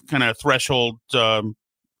kind of threshold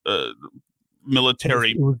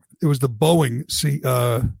military. It was the Boeing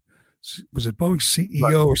was it Boeing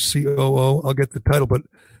CEO or COO? I'll get the title, but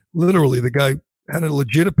literally the guy had a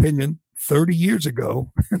legit opinion 30 years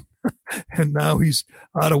ago, and now he's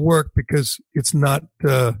out of work because it's not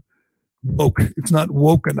woke. It's not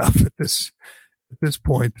woke enough at this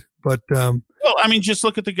point. But well, I mean, just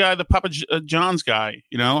look at the guy, the Papa John's guy.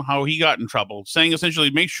 You know how he got in trouble, saying essentially,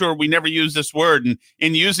 make sure we never use this word, and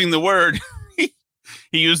in using the word, he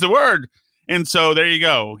used the word. And so there you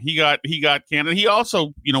go. He got canned. He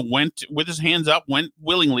also, you know, went with his hands up, went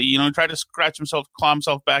willingly, you know, tried to scratch himself, claw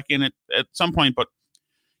himself back in it at some point. But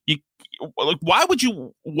why would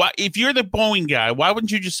you? If you're the Boeing guy, why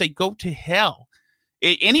wouldn't you just say go to hell?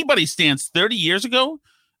 Anybody's stance 30 years ago.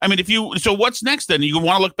 I mean, so what's next then? You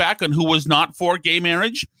want to look back on who was not for gay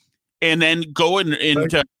marriage, and then go and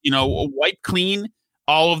right. You know, wipe clean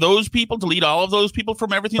all of those people, delete all of those people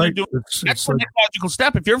from everything they're doing. That's the next logical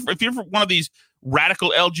step. If you're one of these radical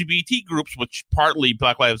LGBT groups, which partly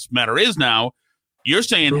Black Lives Matter is now, you're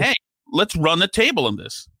saying, hey, let's run the table on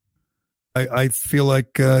this. I feel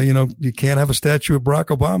like, you know, you can't have a statue of Barack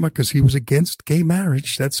Obama because he was against gay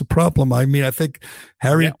marriage. That's a problem. I mean, I think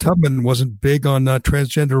Harriet Tubman wasn't big on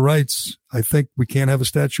transgender rights. I think we can't have a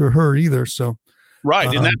statue of her either. So.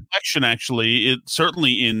 Right. In that election, actually, it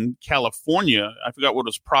certainly in California, I forgot what it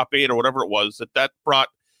was, Prop 8 or whatever it was, that brought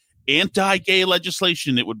anti-gay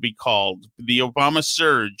legislation, it would be called, the Obama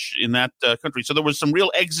surge in that country. So there was some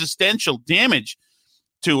real existential damage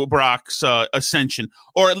to Barack's ascension,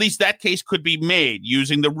 or at least that case could be made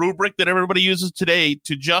using the rubric that everybody uses today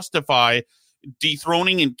to justify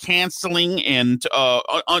dethroning and canceling and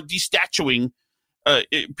destatuing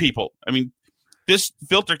people. I mean, this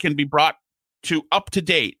filter can be brought to up to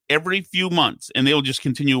date every few months, and they'll just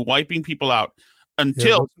continue wiping people out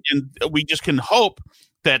until and we just can hope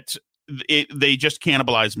that they just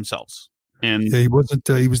cannibalize themselves. And he wasn't.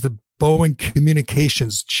 He was the Boeing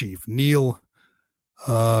communications chief, Neil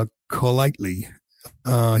Colightly.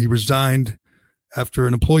 He resigned after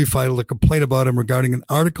an employee filed a complaint about him regarding an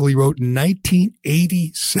article he wrote in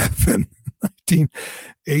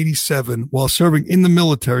 1987, while serving in the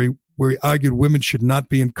military, where he argued women should not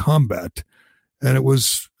be in combat. And it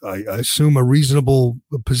was, I assume, a reasonable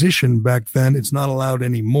position back then. It's not allowed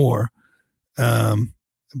anymore.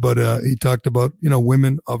 But he talked about, you know,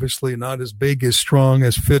 women obviously not as big, as strong,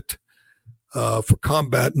 as fit for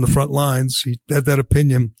combat in the front lines. He had that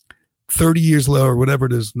opinion. 30 years later, or whatever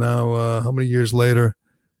it is now, how many years later,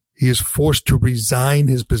 he is forced to resign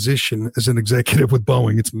his position as an executive with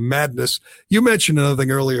Boeing. It's madness. You mentioned another thing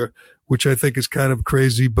earlier, which I think is kind of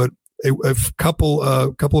crazy, but a couple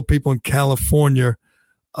of people in California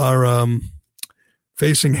are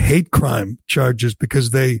facing hate crime charges because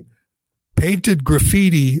they painted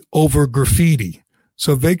graffiti over graffiti.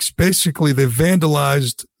 So basically, they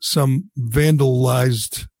vandalized some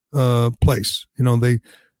vandalized place. You know,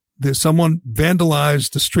 someone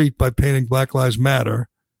vandalized the street by painting Black Lives Matter,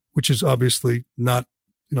 which is obviously not,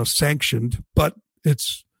 you know, sanctioned, but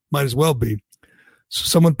it's might as well be. So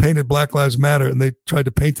someone painted Black Lives Matter and they tried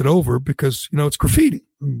to paint it over because, it's graffiti.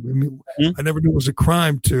 I mean, I never knew it was a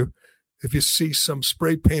crime to, if you see some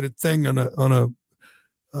spray painted thing on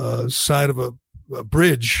a side of a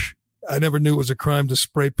bridge, I never knew it was a crime to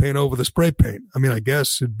spray paint over the spray paint. I mean, I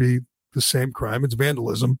guess it'd be the same crime. It's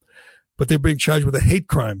vandalism, but they're being charged with a hate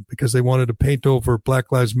crime because they wanted to paint over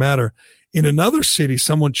Black Lives Matter. In another city,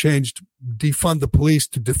 someone changed defund the police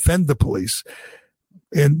to defend the police,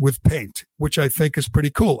 and with paint, which I think is pretty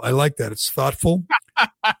cool. I like that. It's thoughtful.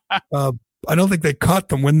 I don't think they caught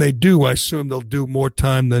them. When they do, I assume they'll do more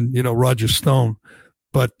time than, Roger Stone.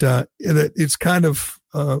 But it's kind of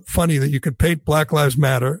funny that you can paint Black Lives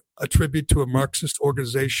Matter, a tribute to a Marxist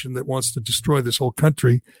organization that wants to destroy this whole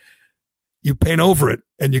country. You paint over it,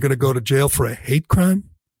 and you're going to go to jail for a hate crime?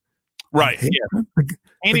 Right.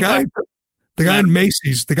 Crime? The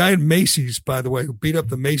guy in Macy's, by the way, who beat up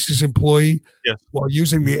the Macy's employee while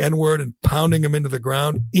using the N-word and pounding him into the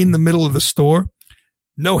ground in the middle of the store.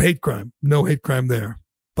 No hate crime there,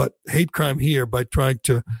 but hate crime here by trying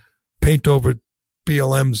to paint over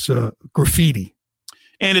BLM's graffiti.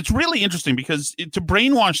 And it's really interesting because to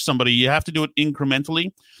brainwash somebody, you have to do it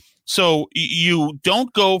incrementally. So you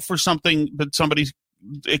don't go for something that somebody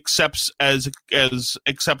accepts as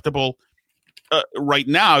acceptable right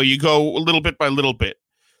now. You go a little bit by little bit.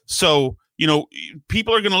 So,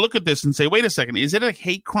 people are going to look at this and say, wait a second, is it a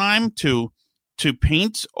hate crime to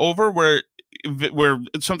paint over where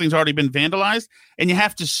something's already been vandalized? And you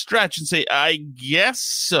have to stretch and say, I guess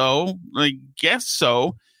so.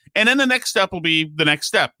 And then the next step will be the next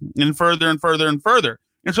step, and further and further and further.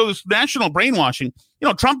 And so this national brainwashing,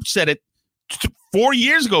 Trump said it 4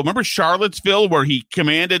 years ago. Remember Charlottesville, where he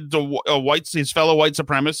commanded his fellow white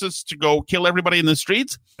supremacists to go kill everybody in the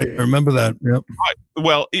streets? I remember that. Yep.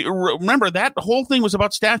 Well, remember that the whole thing was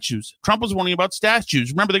about statues. Trump was warning about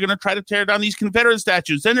statues. Remember, they're going to try to tear down these Confederate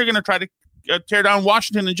statues. Then they're going to try to tear down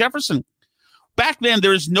Washington and Jefferson. Back then,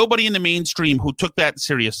 there was nobody in the mainstream who took that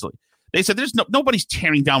seriously. They said nobody's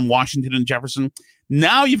tearing down Washington and Jefferson.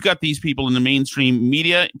 Now you've got these people in the mainstream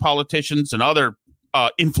media, politicians, and other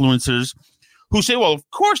influencers who say, well, of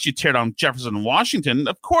course you tear down Jefferson and Washington,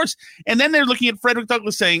 of course. And then they're looking at Frederick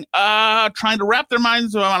Douglass saying, trying to wrap their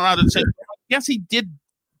minds around it and say, I guess he did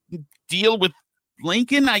deal with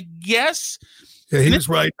Lincoln, I guess. Yeah, he was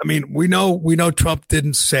right. I mean, we know Trump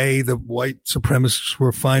didn't say the white supremacists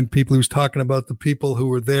were fine people. He was talking about the people who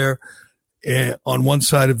were there on one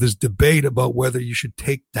side of this debate about whether you should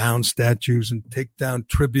take down statues and take down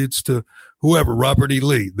tributes to whoever, Robert E.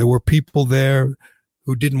 Lee. There were people there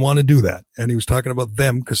who didn't want to do that. And he was talking about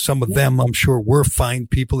them because some of them, I'm sure, were fine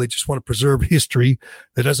people. They just want to preserve history.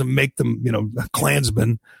 That doesn't make them,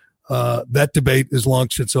 Klansmen. That debate is long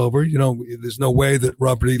since over. There's no way that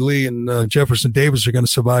Robert E. Lee and Jefferson Davis are going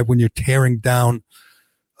to survive when you're tearing down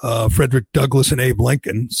Frederick Douglass and Abe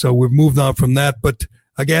Lincoln. So we've moved on from that. But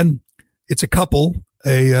again, it's a couple,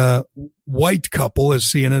 a white couple, as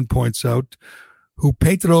CNN points out, who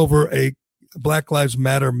painted over a Black Lives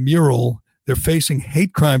Matter mural. They're facing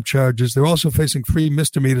hate crime charges. They're also facing 3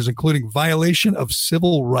 misdemeanors, including violation of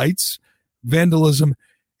civil rights, vandalism,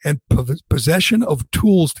 and possession of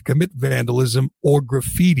tools to commit vandalism or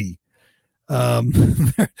graffiti.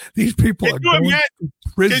 These people are going to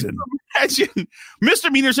prison. Can you imagine?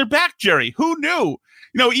 Misdemeanors are back, Jerry. Who knew?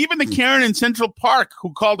 Even the Karen in Central Park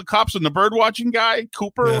who called the cops on the bird watching guy,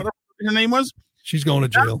 Cooper, whatever her name was. She's going to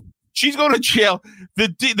jail. She's going to jail.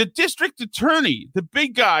 The district attorney, the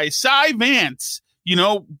big guy, Cy Vance,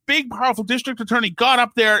 big, powerful district attorney, got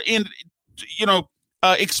up there and,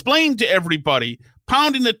 explained to everybody,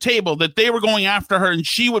 pounding the table, that they were going after her and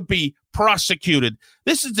she would be prosecuted.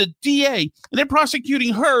 This is the DA, and they're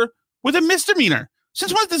prosecuting her with a misdemeanor.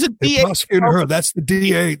 Since when does a DA prosecute her? That's the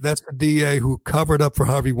DA. That's the DA who covered up for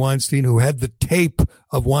Harvey Weinstein, who had the tape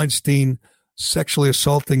of Weinstein sexually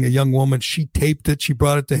assaulting a young woman. She taped it. She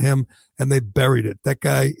brought it to him, and they buried it. That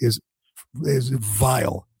guy is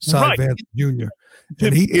vile. Cy Vance Jr.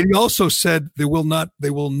 And he also said they will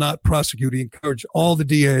not prosecute. He encouraged all the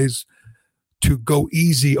DAs to go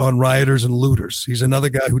easy on rioters and looters. He's another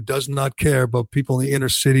guy who does not care about people in the inner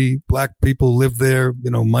city. Black people live there,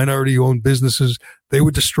 minority-owned businesses. They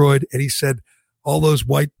were destroyed. And he said, all those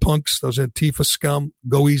white punks, those Antifa scum,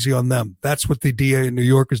 go easy on them. That's what the DA in New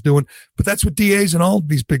York is doing. But that's what DAs in all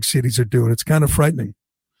these big cities are doing. It's kind of frightening.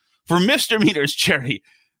 For misdemeanors, Jerry.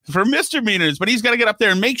 For misdemeanors. But he's got to get up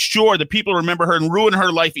there and make sure that people remember her and ruin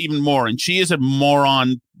her life even more. And she is a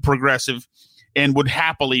moron progressive. And would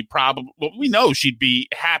happily we know she'd be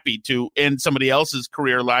happy to end somebody else's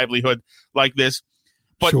career livelihood like this.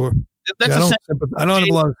 But sure. That's I don't have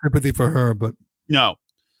a lot of sympathy for her, but no.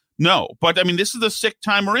 No, but I mean, this is the sick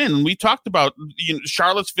time we're in. We talked about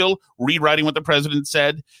Charlottesville rewriting what the president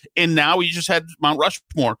said, and now we just had Mount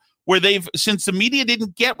Rushmore, where since the media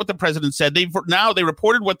didn't get what the president said, they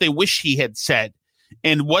reported what they wish he had said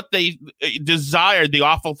and what they desired. The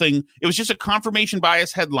awful thing, it was just a confirmation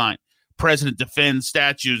bias headline. President defends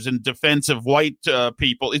statues in defense of white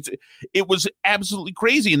people. It was absolutely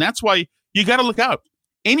crazy, and that's why you got to look out.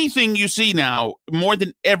 Anything you see now, more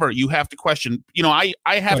than ever, you have to question. I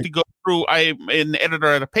have to go through. I'm an editor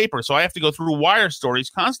at a paper, so I have to go through wire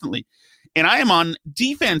stories constantly, and I am on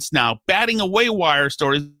defense now, batting away wire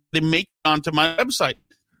stories. They make it onto my website.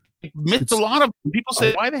 I missed a lot of them. People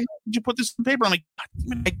say, "Why the hell did you put this in paper?" I'm like,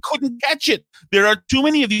 I couldn't catch it. There are too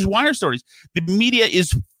many of these wire stories. The media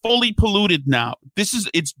is fully polluted now.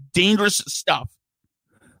 It's dangerous stuff.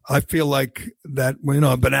 I feel like that,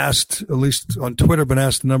 I've been asked, at least on Twitter, been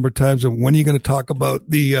asked a number of times, when are you going to talk about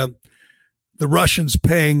the Russians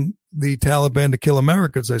paying the Taliban to kill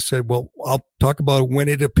Americans? I said, well, I'll talk about it when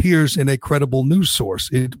it appears in a credible news source.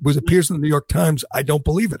 It appears in the New York Times. I don't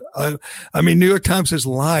believe it. I mean, New York Times has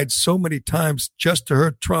lied so many times just to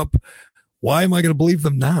hurt Trump. Why am I going to believe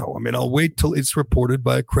them now? I mean, I'll wait till it's reported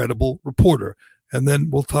by a credible reporter, and then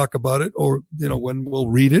we'll talk about it, or, when we'll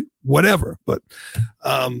read it, whatever. But,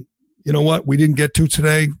 you know what? We didn't get to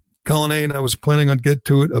today, Colin, and I was planning on get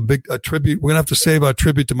to it. A tribute. We're going to have to save our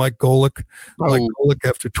tribute to Mike Golick. Mike Golick,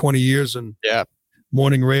 after 20 years and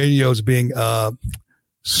morning radio, is being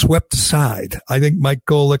swept aside. I think Mike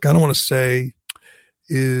Golick, I don't want to say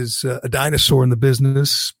is a dinosaur in the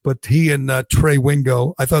business, but he and Trey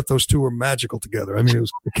Wingo, I thought those two were magical together. I mean,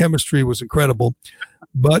 the chemistry was incredible.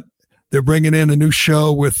 But they're bringing in a new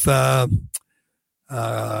show with a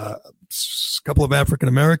couple of African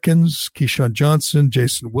Americans, Keyshawn Johnson, Jay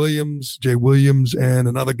Williams, and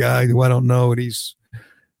another guy who I don't know. And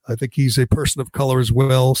I think he's a person of color as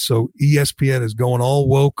well. So ESPN is going all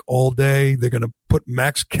woke all day. They're going to put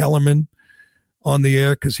Max Kellerman on the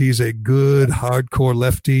air because he's a good hardcore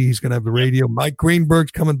lefty. He's going to have the radio. Mike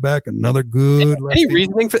Greenberg's coming back, another good lefty. Any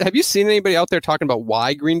reasoning have you seen anybody out there talking about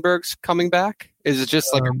why Greenberg's coming back? Is it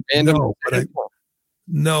just like a random?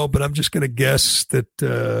 No, but I'm just going to guess that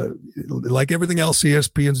like everything else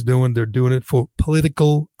ESPN's doing, they're doing it for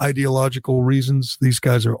political, ideological reasons. These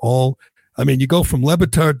guys are all, I mean, you go from Le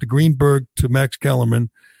Batard to Greenberg to Max Kellerman.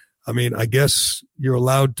 I mean, I guess you're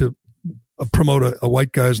allowed to promote a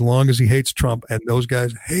white guy as long as he hates Trump, and those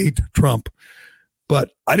guys hate Trump. But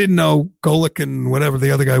I didn't know Golick and whatever the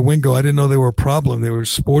other guy, Wingo, I didn't know they were a problem. They were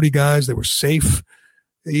sporty guys. They were safe.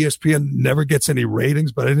 ESPN never gets any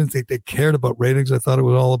ratings, but I didn't think they cared about ratings. I thought it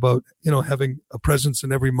was all about, having a presence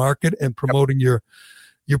in every market and promoting your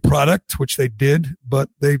product, which they did, but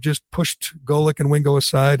they just pushed Golick and Wingo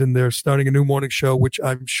aside, and they're starting a new morning show, which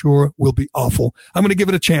I'm sure will be awful. I'm going to give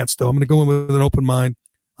it a chance, though. I'm going to go in with an open mind.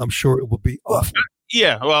 I'm sure it will be awful.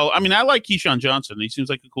 Yeah, well, I mean, I like Keyshawn Johnson. He seems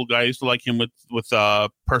like a cool guy. I used to like him with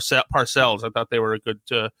Parcells. I thought they were a good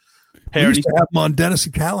pair. We used to have him on Dennis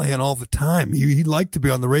and Callahan all the time. He liked to be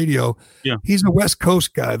on the radio. Yeah. He's a West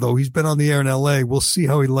Coast guy, though. He's been on the air in L.A. We'll see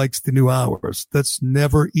how he likes the new hours. That's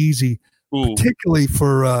never easy, particularly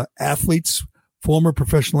for athletes, former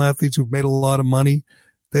professional athletes who've made a lot of money.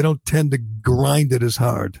 They don't tend to grind it as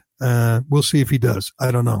hard. We'll see if he does. I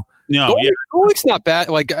don't know. No, Golick's not bad.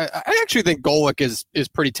 Like I actually think Golick is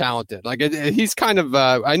pretty talented. Like he's kind of.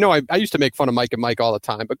 I know I used to make fun of Mike and Mike all the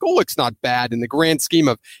time, but Golick's not bad in the grand scheme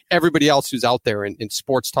of everybody else who's out there in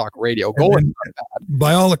sports talk radio. Golick's not bad.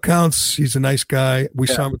 By all accounts, he's a nice guy. We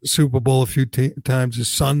saw him at the Super Bowl a few times. His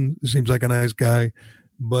son seems like a nice guy,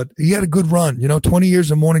 but he had a good run. 20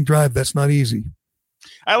 years of morning drive. That's not easy.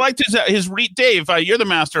 I liked his read. Dave, you're the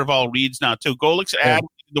master of all reads now too. Golick's ad,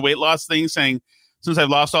 the weight loss thing, saying, since I've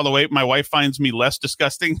lost all the weight, my wife finds me less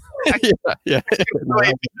disgusting. Yeah.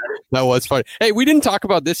 That was funny. Hey, we didn't talk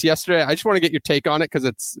about this yesterday. I just want to get your take on it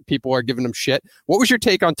because people are giving him shit. What was your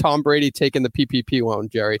take on Tom Brady taking the PPP loan,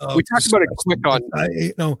 Jerry? We talked about it quick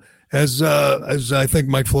on. As I think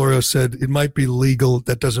Mike Florio said, it might be legal.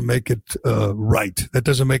 That doesn't make it right. That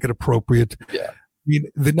doesn't make it appropriate. Yeah. I mean,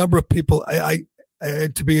 the number of people.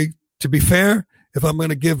 To be fair, if I'm going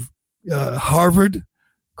to give Harvard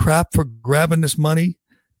crap for grabbing this money,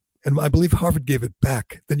 and I believe Harvard gave it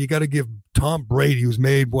back, then you got to give Tom Brady, who's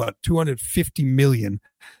made $250 million.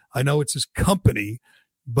 I know it's his company,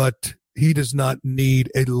 but he does not need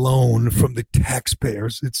a loan from the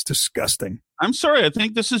taxpayers. It's disgusting. I'm sorry. I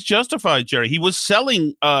think this is justified, Jerry. He was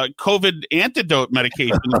selling COVID antidote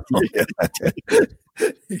medication.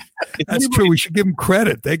 That's true. We should give them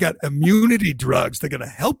credit. They got immunity drugs. They're going to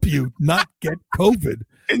help you not get COVID.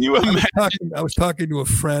 Can you imagine? I was talking to a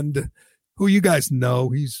friend who you guys know.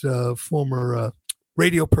 He's a former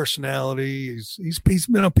radio personality. He's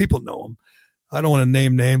people know him. I don't want to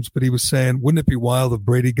name names, but he was saying, wouldn't it be wild if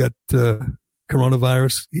Brady got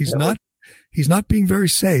coronavirus? He's not being very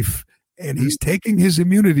safe, and he's taking his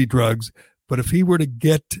immunity drugs. But if he were to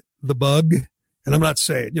get the bug, and I'm not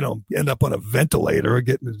saying, end up on a ventilator or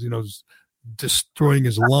getting, destroying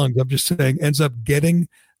his lungs. I'm just saying ends up getting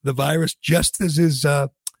the virus just as his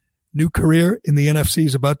new career in the NFC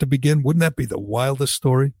is about to begin. Wouldn't that be the wildest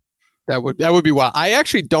story? That would be wild. I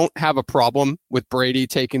actually don't have a problem with Brady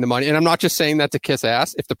taking the money, and I'm not just saying that to kiss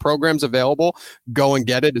ass. If the program's available, go and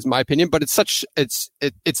get it, is my opinion. But it's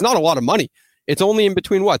not a lot of money. It's only in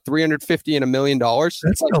between what, $350 and $1 million.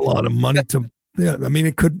 That's not a lot of money to. Yeah, I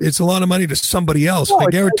mean, it's a lot of money to somebody else. I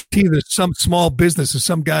guarantee there's some small business or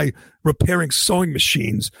some guy repairing sewing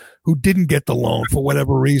machines who didn't get the loan for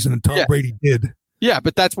whatever reason, and Tom Brady did. Yeah,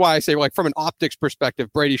 but that's why I say, like, from an optics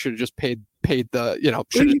perspective, Brady should have just paid the,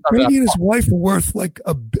 Brady and his wife are worth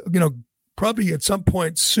probably at some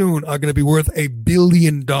point soon are going to be worth $1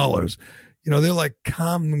 billion. They're like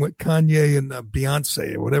Kanye and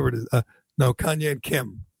Beyonce or whatever it is. No, Kanye and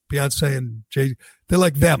Kim, Beyonce and Jay. They're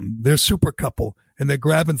like them. They're a super couple, and they're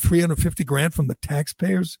grabbing $350,000 from the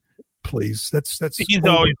taxpayers. Please, that's a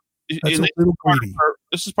little greedy.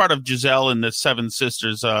 This is part of Giselle and the Seven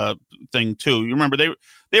Sisters thing too. You remember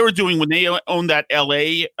they were doing, when they owned that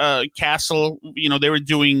LA castle, they were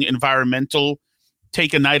doing environmental,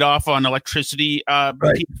 take a night off on electricity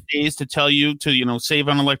days to tell you to save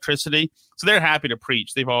on electricity. So they're happy to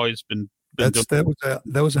preach. They've always been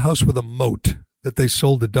that was a house with a moat that they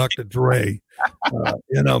sold to Dr. Dre.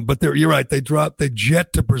 But you're right. They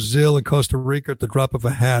jet to Brazil and Costa Rica at the drop of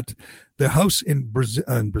a hat. Their house in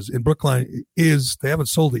Brookline they haven't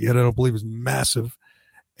sold it yet. I don't believe is massive.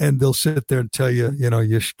 And they'll sit there and tell you,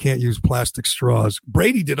 you can't use plastic straws.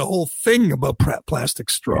 Brady did a whole thing about plastic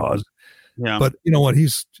straws. Yeah. But you know what?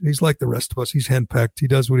 He's like the rest of us. He's henpecked. He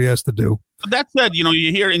does what he has to do. That said, you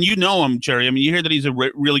hear, and him, Jerry. I mean, you hear that he's a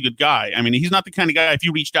really good guy. I mean, he's not the kind of guy, if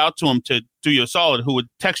you reached out to him to do you a solid, who would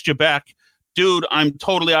text you back, dude, I'm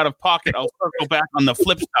totally out of pocket. I'll circle back on the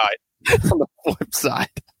flip side. On the flip side.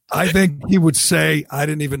 I think he would say, I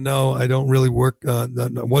didn't even know. I don't really work. I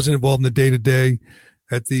wasn't involved in the day-to-day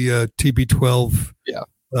at the TB12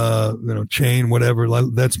 chain, whatever.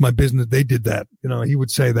 That's my business. They did that. He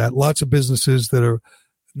would say that. Lots of businesses that are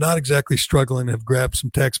not exactly struggling have grabbed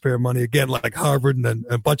some taxpayer money, again, like Harvard and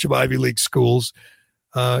a bunch of Ivy League schools.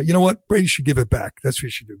 You know what? Brady should give it back. That's what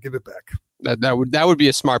he should do. Give it back. That would be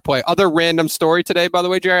a smart play. Other random story today, by the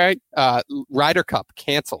way, Jerry. Ryder Cup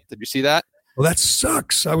canceled. Did you see that? Well, that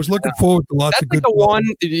sucks. I was looking forward to lots of good. That's like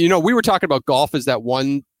the one. We were talking about golf as that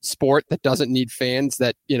one sport that doesn't need fans.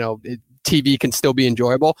 That TV can still be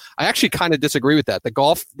enjoyable. I actually kind of disagree with that. The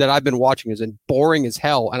golf that I've been watching is boring as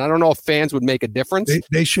hell, and I don't know if fans would make a difference.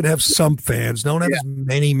 They should have some fans. Don't have as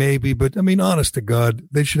many, maybe, but I mean, honest to God,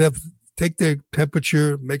 they should take their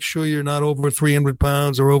temperature, make sure you're not over 300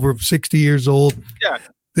 pounds or over 60 years old. Yeah.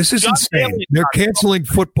 This is insane. They're canceling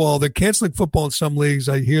football. They're canceling football in some leagues.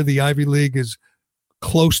 I hear the Ivy League is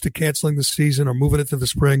close to canceling the season or moving it to the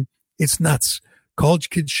spring. It's nuts. College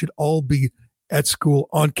kids should all be at school,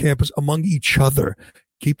 on campus, among each other.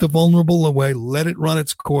 Keep the vulnerable away. Let it run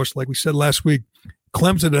its course. Like we said last week,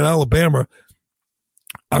 Clemson and Alabama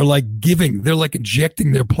are like they're like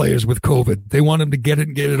injecting their players with COVID. They want them to get it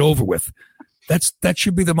and get it over with. That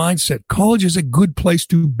should be the mindset. College is a good place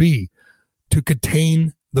to be to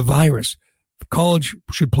contain the virus. College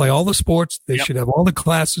should play all the sports. They should have all the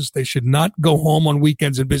classes. They should not go home on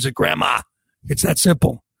weekends and visit grandma. It's that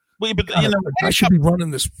simple. But I should be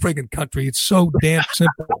running this friggin' country. It's so damn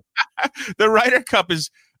simple. The Ryder Cup is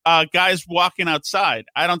guys walking outside.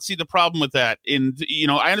 I don't see the problem with that. And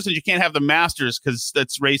I understand you can't have the Masters because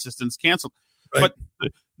that's racist and it's canceled. Right.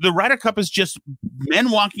 But the Ryder Cup is just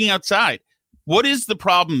men walking outside. What is the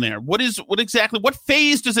problem there? What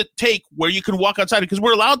phase does it take where you can walk outside? Because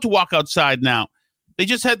we're allowed to walk outside now. They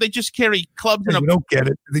just carry clubs. You don't get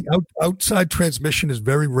it. The outside transmission is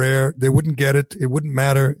very rare. They wouldn't get it. It wouldn't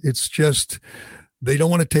matter. It's just they don't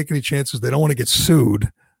want to take any chances. They don't want to get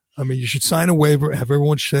sued. I mean, you should sign a waiver, have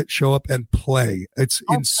everyone show up and play. It's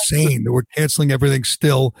insane that we're canceling everything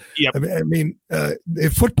still. Yep. I mean,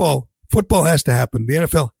 if football has to happen. The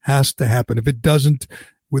NFL has to happen. If it doesn't,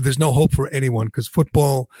 there's no hope for anyone because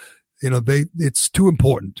football, it's too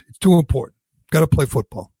important. It's too important. Got to play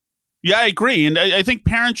football. Yeah, I agree. And I think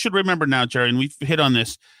parents should remember now, Jerry, and we've hit on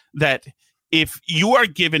this, that if you are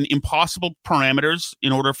given impossible parameters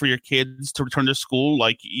in order for your kids to return to school,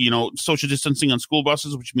 like, social distancing on school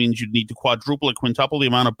buses, which means you need to quadruple or quintuple the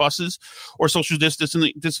amount of buses, or social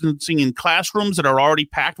distancing in classrooms that are already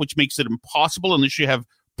packed, which makes it impossible unless you have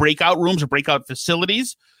breakout rooms or breakout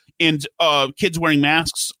facilities, and kids wearing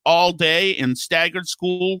masks all day and staggered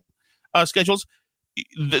school schedules.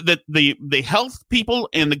 The health people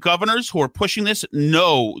and the governors who are pushing this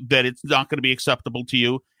know that it's not going to be acceptable to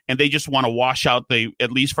you, and they just want to wash out the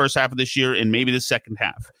at least first half of this year and maybe the second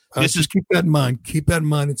half. Keep that in mind. Keep that in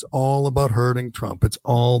mind. It's all about hurting Trump. That's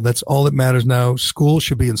all that matters now. School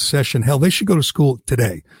should be in session. Hell, they should go to school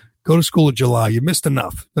today. Go to school in July. You missed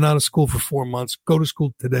enough. Been out of school for 4 months. Go to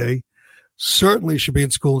school today. Certainly should be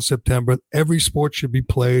in school in September. Every sport should be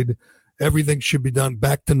played. Everything should be done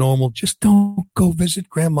back to normal. Just don't go visit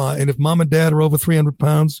grandma. And if mom and dad are over 300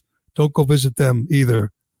 pounds, don't go visit them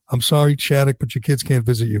either. I'm sorry, Shattuck, but your kids can't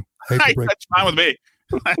visit you. That's fine with me.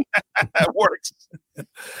 That works.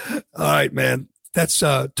 All right, man. That's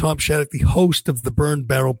Tom Shattuck, the host of the Burn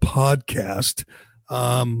Barrel podcast.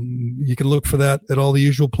 You can look for that at all the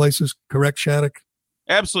usual places. Correct, Shattuck?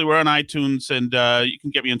 Absolutely. We're on iTunes, and you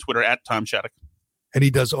can get me on Twitter at Tom Shattuck. And he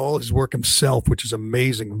does all his work himself, which is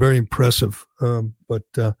amazing, very impressive. But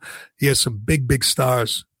he has some big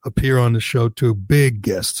stars appear on the show too, big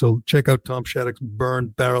guests. So check out Tom Shattuck's Burn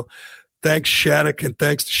Barrel. Thanks, Shattuck, and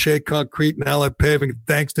thanks to Shea Concrete and Allied Paving.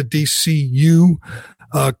 Thanks to DCU.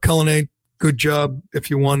 Colin, good job. If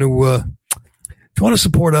you want to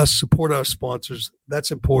support us, support our sponsors.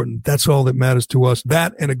 That's important. That's all that matters to us.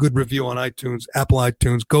 That and a good review on iTunes, Apple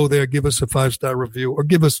iTunes. Go there, give us a 5-star review, or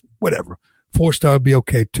give us whatever. 4-star would be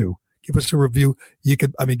okay too. Give us a review.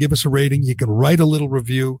 Give us a rating. You can write a little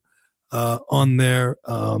review on there.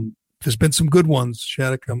 There's been some good ones,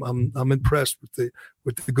 Shattuck. I'm impressed with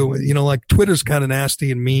the good one. Like Twitter's kind of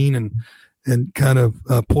nasty and mean and kind of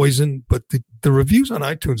poison, but the reviews on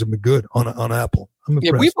iTunes have been good on Apple. I'm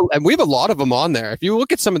impressed. Yeah, we have a lot of them on there. If you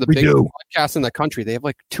look at some of the biggest podcasts in the country, they have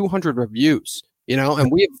like 200 reviews.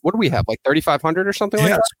 And we have, what do we have, like 3,500 or something like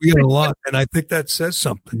that? Yes, we have a lot, and I think that says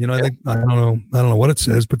something. I think I don't know what it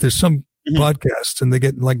says, but there's some podcasts and they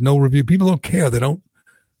get like no review. People don't care. They don't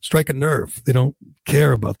strike a nerve. They don't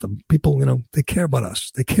care about them. People, they care about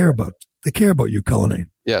us. They care about you, Colin.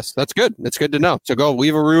 Yes, that's good. That's good to know. So go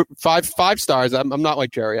leave a review, five stars. I'm not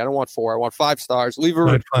like Jerry. I don't want 4. I want 5 stars. Leave a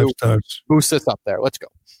review. 5 stars. Boost us up there. Let's go.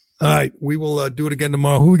 All right, we will do it again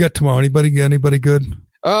tomorrow. Who we got tomorrow? Anybody good?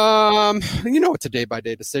 It's a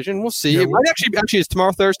day-by-day decision. We'll see. Yeah, it might actually is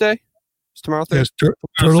tomorrow Thursday. Is tomorrow Thursday? Yes,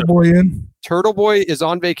 Turtle Boy in? Turtle Boy is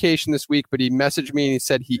on vacation this week, but he messaged me and he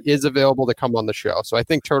said he is available to come on the show. So I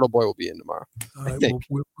think Turtle Boy will be in tomorrow. I think.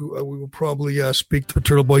 We will probably speak to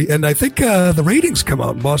Turtle Boy. And I think the ratings come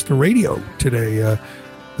out in Boston radio today.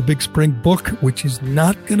 The Big Spring Book, which is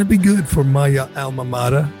not going to be good for my alma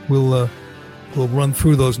mater. We'll run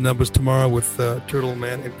through those numbers tomorrow with Turtle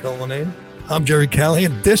Man and Colin. I'm Jerry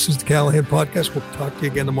Callahan. This is the Callahan Podcast. We'll talk to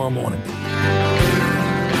you again tomorrow morning.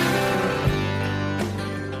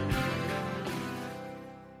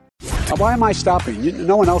 Why am I stopping?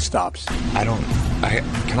 No one else stops.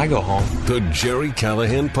 Can I go home? The Jerry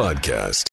Callahan Podcast.